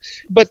culture.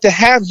 But to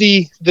have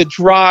the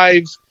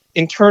drive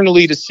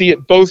internally to see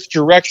it both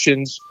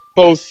directions,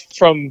 both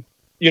from,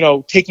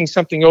 taking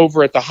something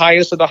over at the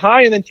highest of the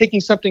high and then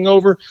taking something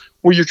over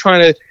where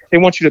they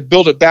want you to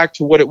build it back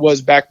to what it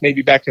was back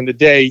in the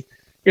day.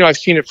 I've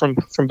seen it from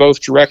both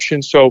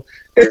directions. So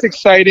it's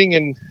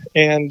exciting,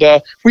 and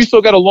we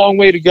still got a long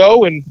way to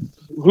go, and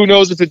who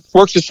knows if it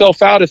works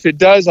itself out. If it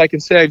does, I can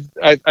say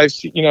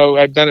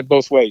I've done it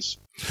both ways.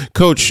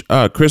 Coach,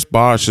 Chris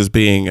Bosh is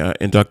being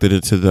inducted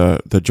into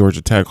the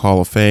Georgia Tech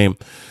Hall of Fame.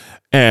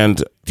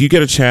 And do you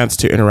get a chance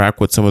to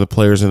interact with some of the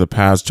players in the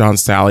past? John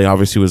Salley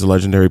obviously was a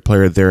legendary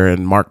player there,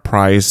 and Mark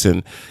Price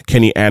and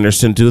Kenny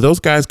Anderson. Do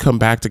those guys come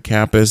back to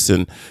campus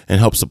and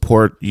help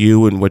support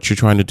you and what you're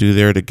trying to do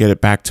there to get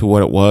it back to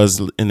what it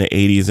was in the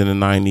 80s and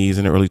the 90s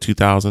and the early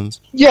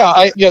 2000s?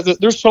 Yeah,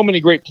 there's so many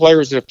great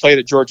players that have played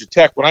at Georgia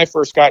Tech. When I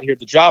first got here at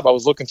the job, I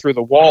was looking through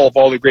the wall of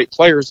all the great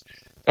players,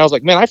 and I was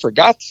like, man, I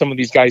forgot some of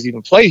these guys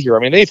even play here. I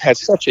mean, they've had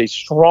such a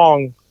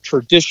strong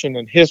tradition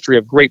and history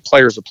of great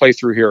players that play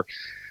through here.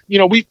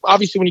 We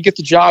obviously, when you get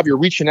the job, you're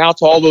reaching out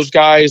to all those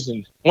guys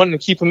and wanting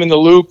to keep them in the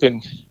loop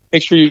and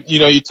make sure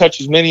you touch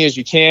as many as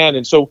you can.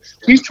 And so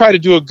we try to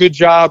do a good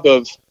job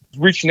of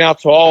reaching out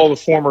to all the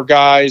former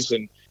guys.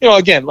 And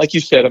again, like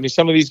you said, I mean,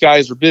 some of these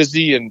guys are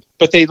busy,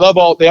 but they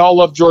all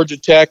love Georgia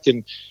Tech,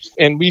 and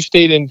we've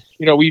stayed in.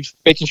 We've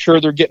making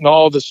sure they're getting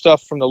all the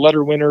stuff from the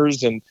letter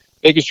winners and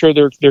making sure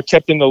they're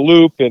kept in the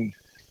loop, and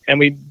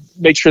we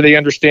make sure they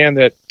understand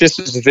that this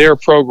is their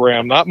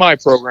program, not my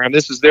program.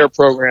 This is their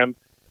program.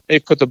 They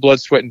put the blood,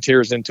 sweat, and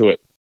tears into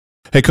it.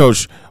 Hey,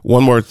 Coach,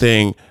 one more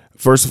thing.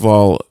 First of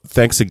all,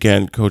 thanks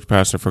again, Coach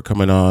Pastner, for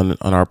coming on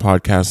our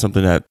podcast,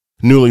 something that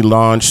newly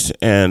launched,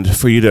 and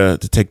for you to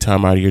take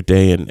time out of your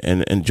day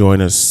and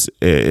join us,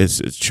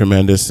 it's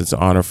tremendous. It's an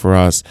honor for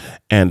us.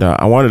 And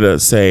I wanted to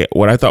say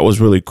what I thought was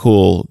really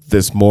cool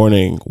this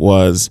morning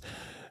was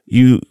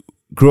you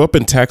grew up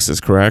in Texas,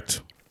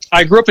 correct?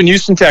 I grew up in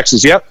Houston,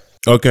 Texas. Yep.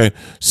 Okay.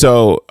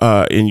 So,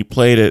 and you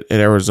played at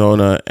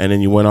Arizona, and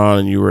then you went on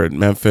and you were at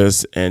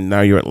Memphis, and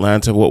now you're at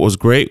Atlanta. What was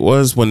great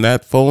was when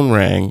that phone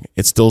rang,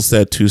 it still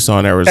said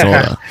Tucson,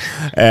 Arizona.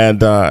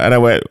 and I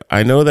went,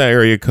 I know that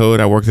area code.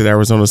 I worked at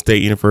Arizona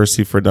State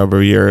University for a number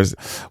of years.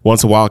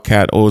 Once a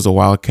Wildcat, always a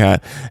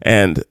Wildcat.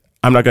 And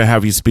I'm not going to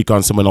have you speak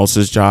on someone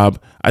else's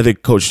job. I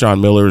think Coach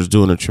Sean Miller is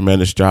doing a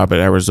tremendous job at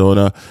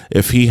Arizona.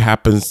 If he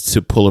happens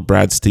to pull a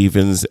Brad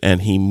Stevens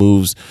and he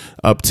moves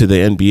up to the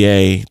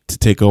NBA to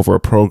take over a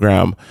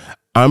program,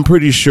 I'm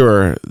pretty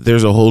sure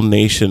there's a whole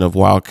nation of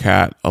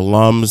Wildcat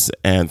alums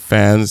and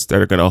fans that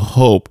are going to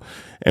hope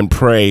and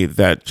pray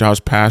that Josh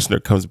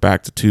Pastner comes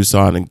back to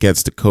Tucson and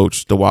gets to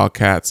coach the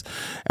Wildcats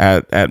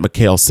at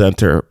McKale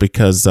Center,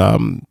 because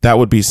that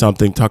would be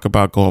something. Talk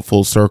about going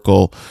full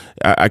circle.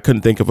 I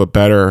couldn't think of a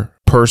better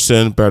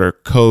person, better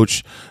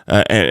coach,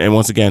 and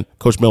once again,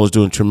 Coach Miller's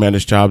doing a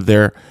tremendous job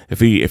there. If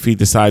he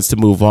decides to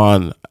move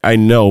on, I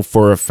know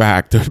for a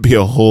fact there'd be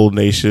a whole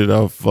nation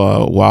of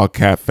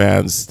Wildcat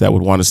fans that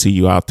would want to see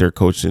you out there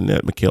coaching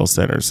at McKale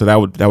Center. So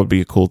that would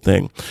be a cool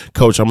thing.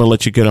 Coach, I'm going to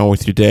let you get on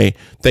with your day.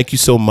 Thank you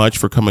so much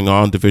for coming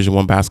on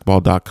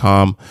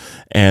Division1Basketball.com,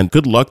 and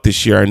good luck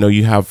this year. I know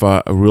you have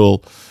a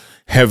real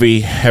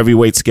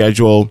heavyweight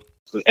schedule.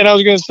 And I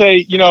was going to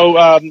say,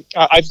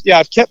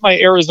 I've kept my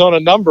Arizona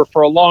number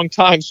for a long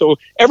time. So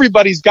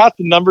everybody's got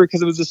the number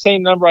because it was the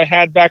same number I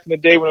had back in the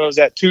day when I was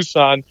at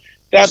Tucson.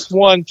 That's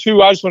one.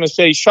 Two, I just want to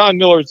say Sean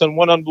Miller has done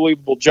one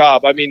unbelievable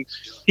job. I mean,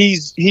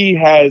 he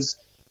has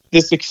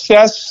the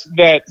success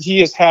that he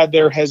has had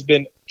there has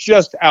been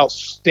just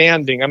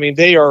outstanding. I mean,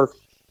 they are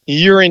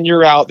year in,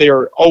 year out. They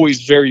are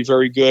always very,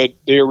 very good.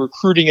 They are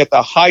recruiting at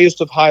the highest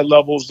of high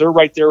levels. They're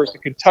right there with the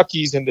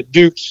Kentuckys and the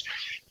Dukes,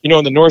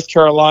 and the North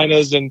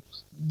Carolinas, and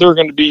they're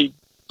going to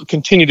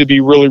continue to be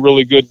really,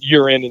 really good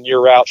year in and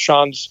year out.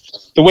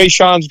 The way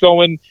Sean's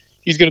going,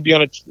 he's going to be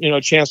on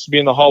a chance to be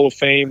in the Hall of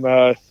Fame,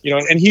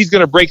 and he's going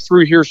to break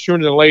through here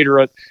sooner than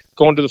later,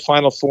 going to the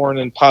Final Four and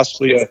then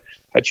possibly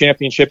a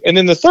championship. And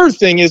then the third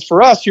thing is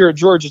for us here at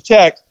Georgia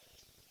Tech,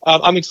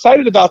 I'm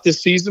excited about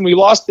this season. We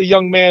lost the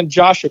young man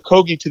Josh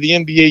Okogie to the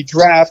NBA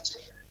draft,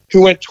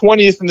 who went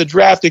 20th in the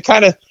draft.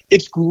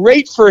 It's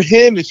great for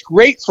him. It's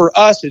great for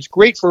us. It's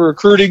great for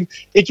recruiting.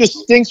 It just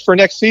stinks for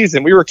next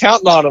season. We were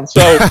counting on him.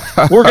 So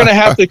we're going to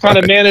have to kind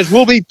of manage.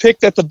 We'll be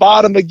picked at the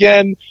bottom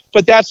again,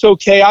 but that's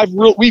okay.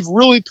 We've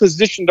really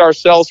positioned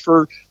ourselves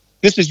for,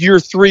 this is year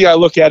 3, I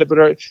look at it, but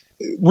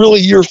really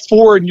year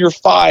 4 and year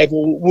 5,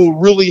 we'll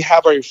really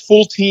have a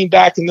full team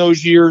back in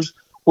those years.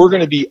 We're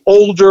going to be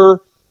older.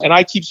 And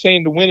I keep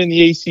saying to win in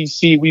the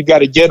ACC, we've got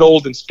to get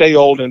old and stay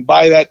old. And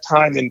by that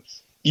time, in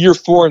year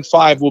 4 and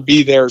 5 will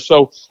be there.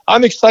 So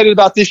I'm excited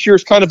about this year.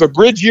 It's kind of a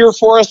bridge year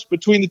for us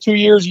between the 2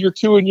 years, year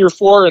 2 and year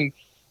 4, and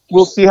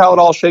we'll see how it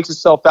all shakes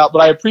itself out. But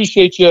I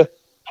appreciate you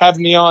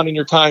having me on and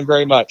your time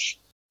very much.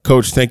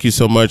 Coach, thank you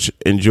so much.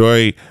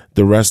 Enjoy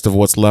the rest of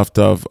what's left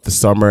of the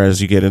summer as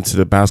you get into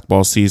the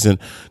basketball season.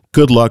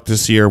 Good luck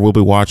this year. We'll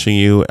be watching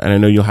you, and I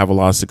know you'll have a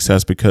lot of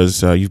success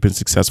because you've been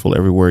successful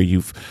everywhere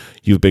you've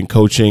been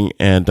coaching,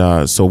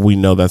 and so we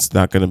know that's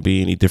not going to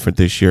be any different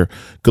this year.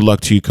 Good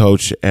luck to you,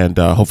 Coach, and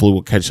hopefully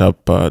we'll catch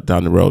up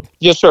down the road.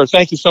 Yes, sir.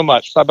 Thank you so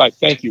much. Bye-bye.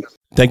 Thank you.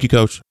 Thank you,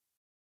 Coach.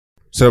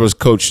 So that was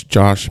Coach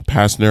Josh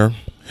Pastner,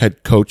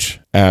 head coach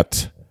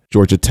at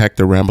Georgia Tech,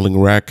 the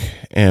Rambling Wreck,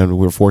 and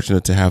we're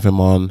fortunate to have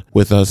him on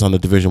with us on the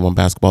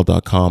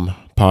Division1Basketball.com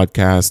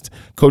podcast.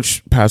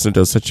 Coach Pastner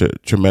does such a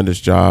tremendous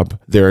job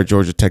there at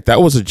Georgia Tech.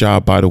 That was a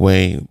job, by the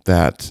way,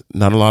 that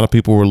not a lot of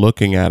people were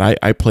looking at.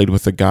 I played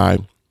with a guy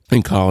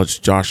in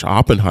college, Josh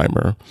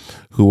Oppenheimer,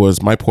 who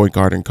was my point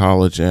guard in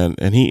college, and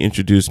he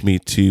introduced me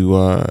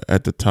to,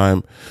 at the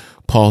time,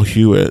 Paul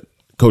Hewitt,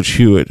 Coach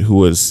Hewitt, who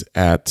was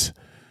at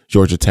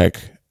Georgia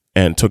Tech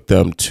and took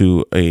them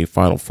to a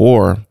Final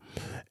Four.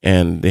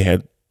 And they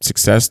had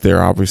success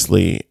there,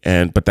 obviously,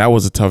 but that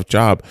was a tough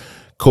job.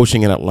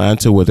 Coaching in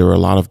Atlanta, where there were a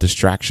lot of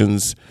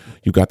distractions.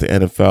 You got the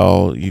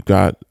NFL, you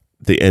got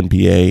the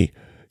NBA,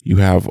 you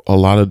have a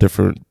lot of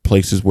different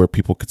places where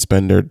people could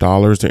spend their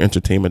dollars, their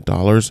entertainment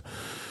dollars.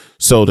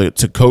 So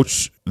to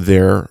coach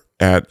there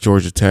at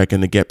Georgia Tech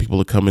and to get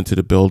people to come into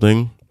the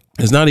building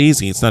is not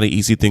easy. It's not an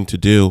easy thing to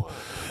do.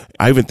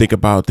 I even think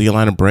about the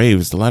Atlanta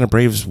Braves. The Atlanta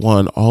Braves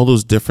won all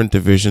those different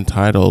division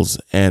titles,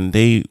 and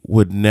they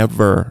would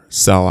never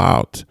sell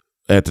out.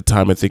 At the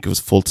time, I think it was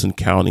Fulton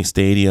County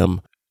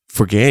Stadium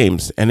for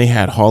games, and they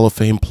had Hall of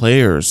Fame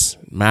players.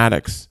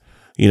 Maddox,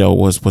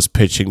 was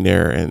pitching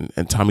there,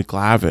 and Tommy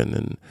Glavine,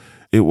 and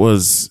it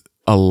was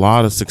a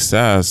lot of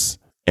success,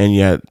 and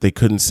yet they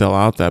couldn't sell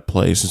out that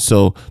place. And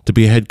so to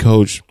be a head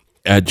coach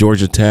at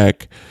Georgia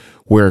Tech,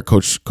 where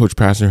Coach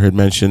Pastner had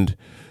mentioned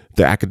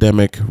the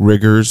academic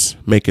rigors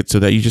make it so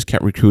that you just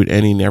can't recruit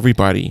any and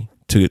everybody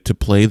to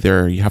play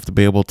there. You have to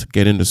be able to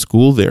get into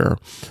school there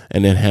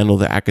and then handle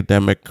the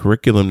academic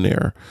curriculum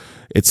there.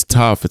 It's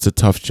tough. It's a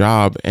tough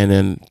job. And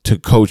then to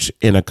coach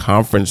in a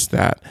conference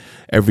that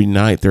every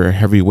night there are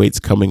heavyweights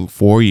coming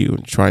for you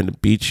and trying to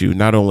beat you,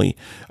 not only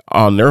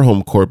on their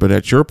home court, but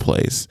at your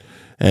place.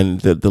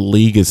 And the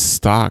league is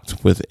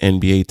stocked with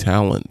NBA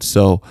talent.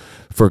 So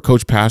for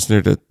Coach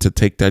Pastner to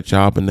take that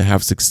job and to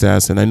have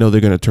success, and I know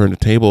they're going to turn the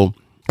table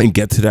and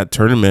get to that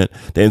tournament,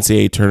 the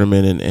NCAA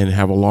tournament, and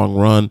have a long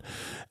run,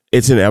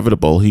 it's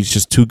inevitable. He's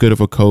just too good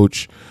of a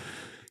coach.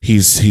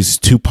 He's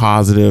too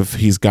positive.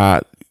 He's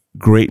got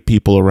great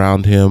people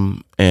around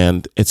him,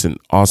 and it's an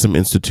awesome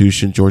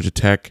institution, Georgia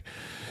Tech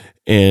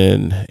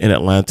in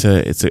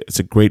Atlanta. It's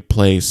a great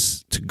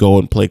place to go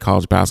and play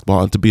college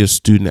basketball and to be a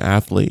student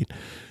athlete.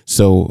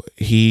 So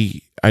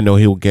I know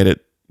he'll get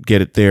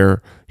it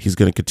there. He's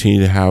going to continue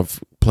to have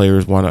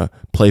players want to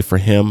play for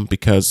him,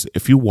 because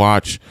if you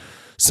watch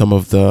some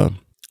of the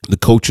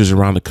coaches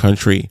around the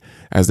country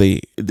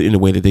in the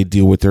way that they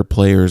deal with their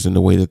players and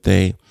the way that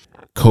they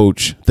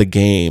coach the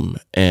game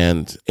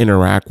and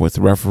interact with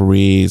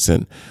referees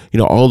and,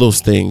 all those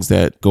things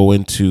that go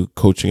into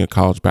coaching a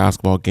college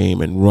basketball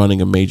game and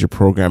running a major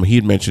program. He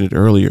had mentioned it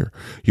earlier.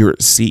 You're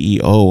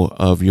CEO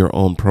of your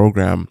own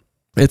program.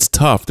 It's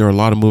tough. There are a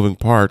lot of moving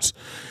parts,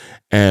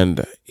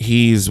 and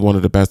he's one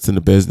of the best in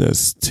the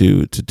business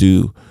to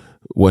do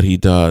what he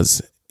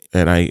does.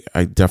 And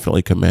I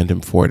definitely commend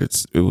him for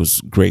it. It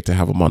was great to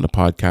have him on the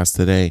podcast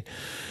today.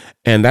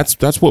 And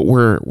that's what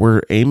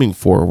we're aiming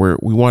for.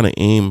 We want to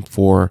aim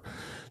for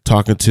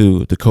talking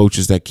to the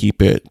coaches that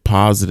keep it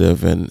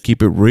positive and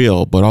keep it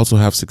real, but also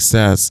have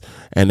success,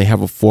 and they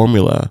have a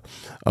formula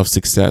of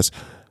success.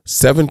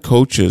 7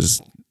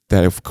 coaches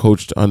that have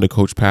coached under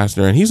Coach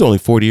Pastner, and he's only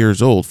 40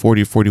 or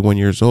 41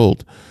 years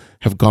old,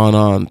 have gone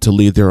on to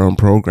lead their own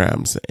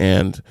programs.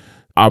 And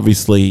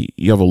obviously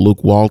you have a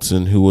Luke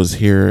Walton, who was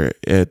here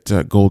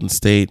at Golden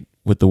State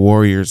with the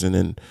Warriors and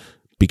then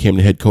became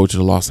the head coach of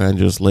the Los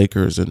Angeles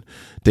Lakers, and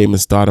Damon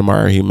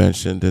Stoudemire he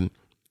mentioned, and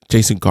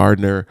Jason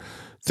Gardner.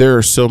 There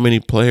are so many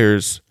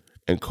players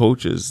and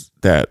coaches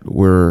that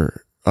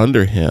were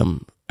under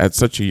him at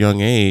such a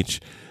young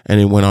age, and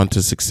he went on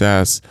to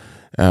success,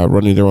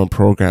 running their own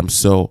programs.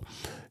 So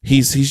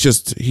he's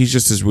just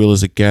as real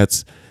as it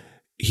gets.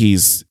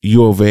 He's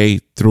U of A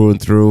through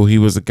and through. He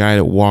was a guy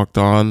that walked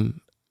on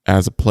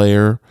as a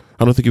player.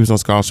 I don't think he was on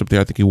scholarship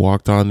there. I think he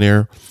walked on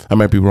there. I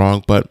might be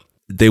wrong, but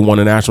they won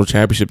a national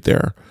championship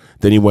there.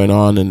 Then he went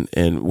on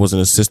and was an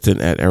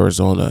assistant at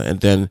Arizona, and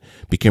then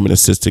became an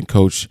assistant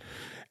coach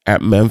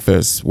at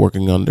Memphis,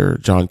 working under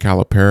John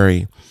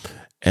Calipari,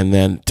 and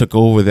then took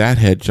over that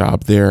head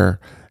job there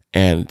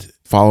and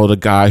followed a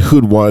guy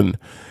who'd won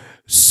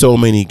so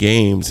many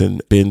games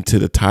and been to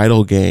the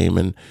title game.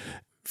 And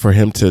for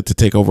him to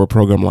take over a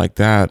program like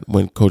that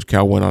when Coach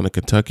Cal went on to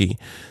Kentucky,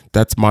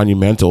 that's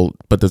monumental,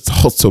 but that's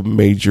also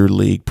major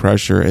league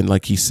pressure. And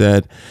like he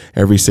said,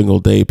 every single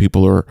day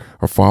people are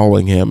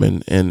following him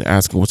and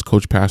asking, what's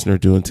Coach Pastner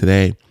doing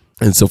today?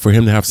 And so for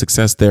him to have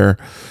success there,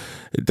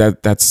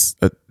 that's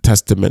a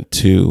testament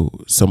to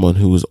someone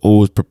who was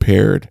always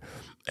prepared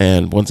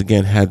and once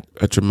again had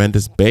a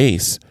tremendous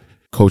base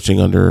coaching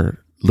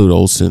under Lute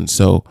Olson.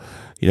 So,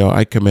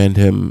 I commend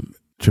him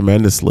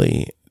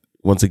tremendously.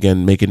 Once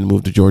again, making the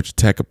move to Georgia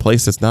Tech, a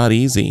place that's not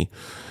easy.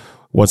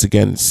 Once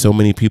again, so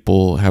many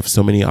people have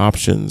so many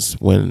options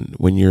when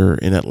you're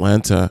in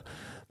Atlanta,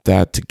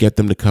 that to get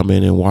them to come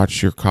in and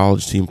watch your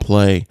college team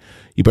play,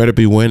 you better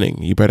be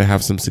winning. You better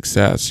have some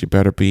success. You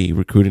better be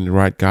recruiting the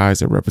right guys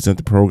that represent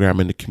the program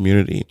and the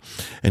community.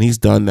 And he's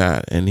done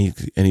that, and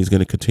he's going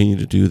to continue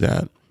to do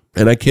that.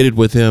 And I kidded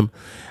with him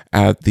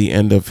at the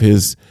end of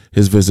his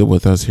visit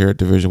with us here at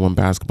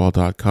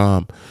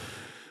Division1Basketball.com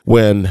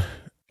when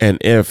and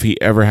if he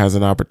ever has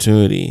an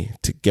opportunity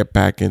to get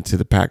back into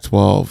the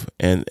Pac-12.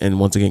 And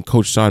once again,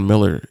 Coach Sean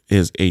Miller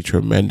is a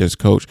tremendous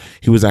coach.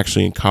 He was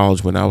actually in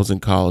college when I was in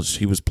college.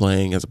 He was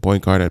playing as a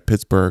point guard at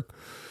Pittsburgh,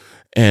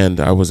 and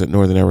I was at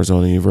Northern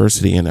Arizona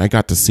University, and I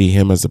got to see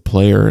him as a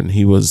player, and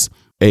he was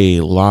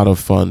a lot of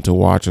fun to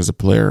watch as a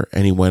player.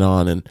 And he went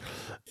on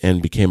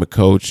and became a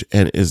coach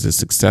and is a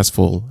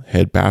successful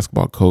head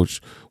basketball coach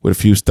with a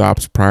few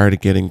stops prior to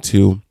getting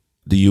to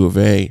the U of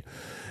A.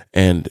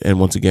 And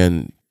once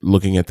again,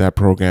 looking at that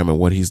program and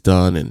what he's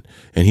done, and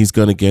he's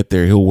going to get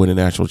there. He'll win a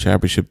national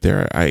championship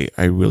there. I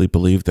really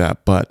believe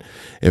that. But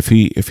if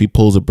he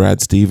pulls a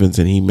Brad Stevens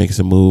and he makes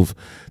a move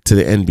to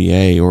the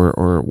NBA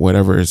or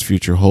whatever his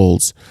future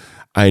holds,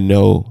 I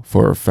know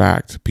for a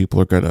fact people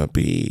are going to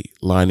be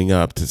lining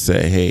up to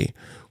say, hey,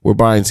 we're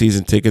buying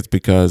season tickets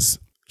because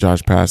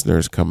Josh Pastner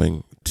is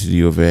coming to the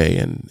U of A.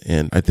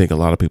 And I think a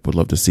lot of people would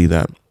love to see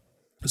that.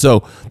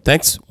 So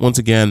thanks once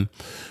again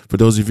for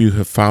those of you who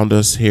have found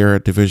us here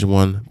at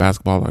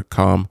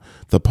Division1Basketball.com,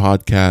 the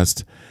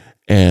podcast,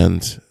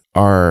 and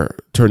are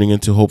turning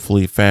into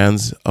hopefully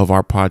fans of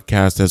our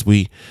podcast as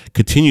we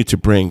continue to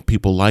bring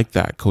people like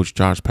that, Coach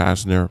Josh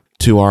Pastner,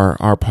 to our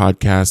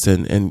podcast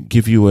and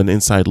give you an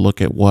inside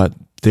look at what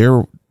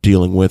they're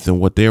dealing with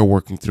and what they're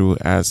working through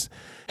as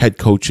head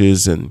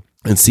coaches and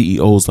and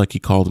CEOs, like he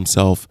called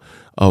himself,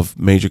 of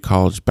major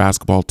college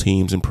basketball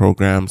teams and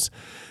programs,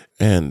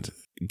 and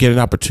get an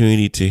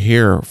opportunity to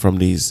hear from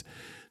these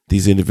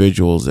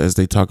individuals as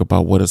they talk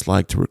about what it's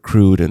like to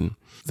recruit and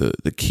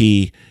the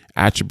key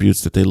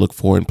attributes that they look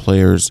for in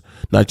players,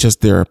 not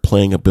just their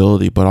playing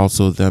ability, but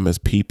also them as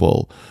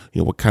people,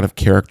 what kind of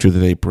character that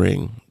they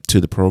bring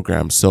to the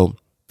program. So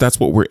that's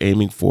what we're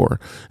aiming for.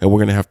 And we're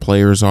going to have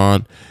players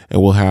on,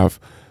 and we'll have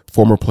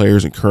former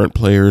players and current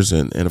players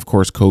and of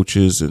course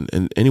coaches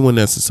and anyone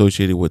that's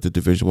associated with the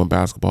Division I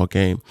basketball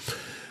game.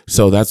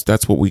 So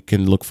that's what we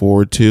can look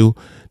forward to.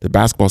 The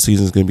basketball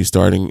season is going to be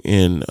starting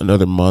in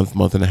another month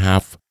and a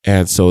half.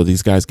 And so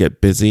these guys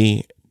get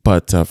busy.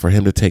 But for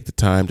him to take the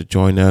time to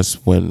join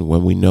us when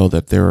we know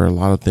that there are a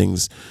lot of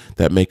things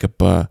that make up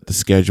the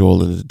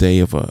schedule and the day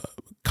of a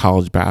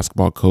college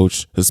basketball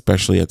coach,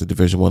 especially at the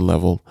Division I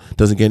level.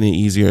 Doesn't get any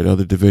easier at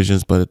other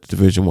divisions, but at the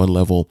Division I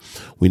level,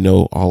 we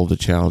know all of the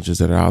challenges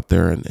that are out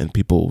there and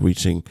people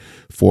reaching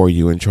for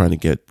you and trying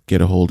to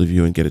get a hold of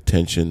you and get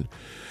attention.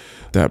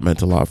 That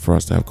meant a lot for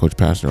us to have Coach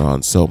Pastner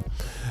on. So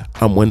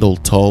I'm Wendell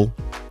Tull.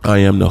 I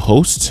am the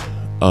host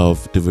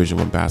of Division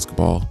I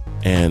basketball,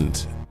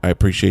 and I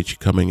appreciate you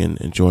coming in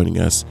and joining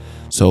us.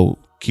 So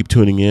keep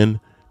tuning in,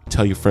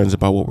 tell your friends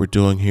about what we're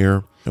doing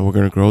here, and we're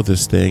going to grow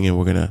this thing, and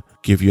we're going to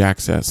give you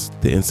the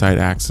inside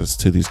access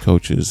to these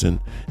coaches and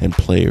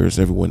players,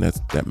 everyone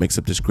that makes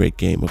up this great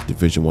game of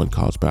Division I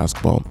college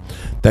basketball.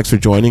 Thanks for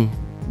joining.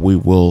 We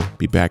will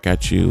be back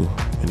at you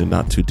in the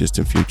not too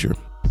distant future.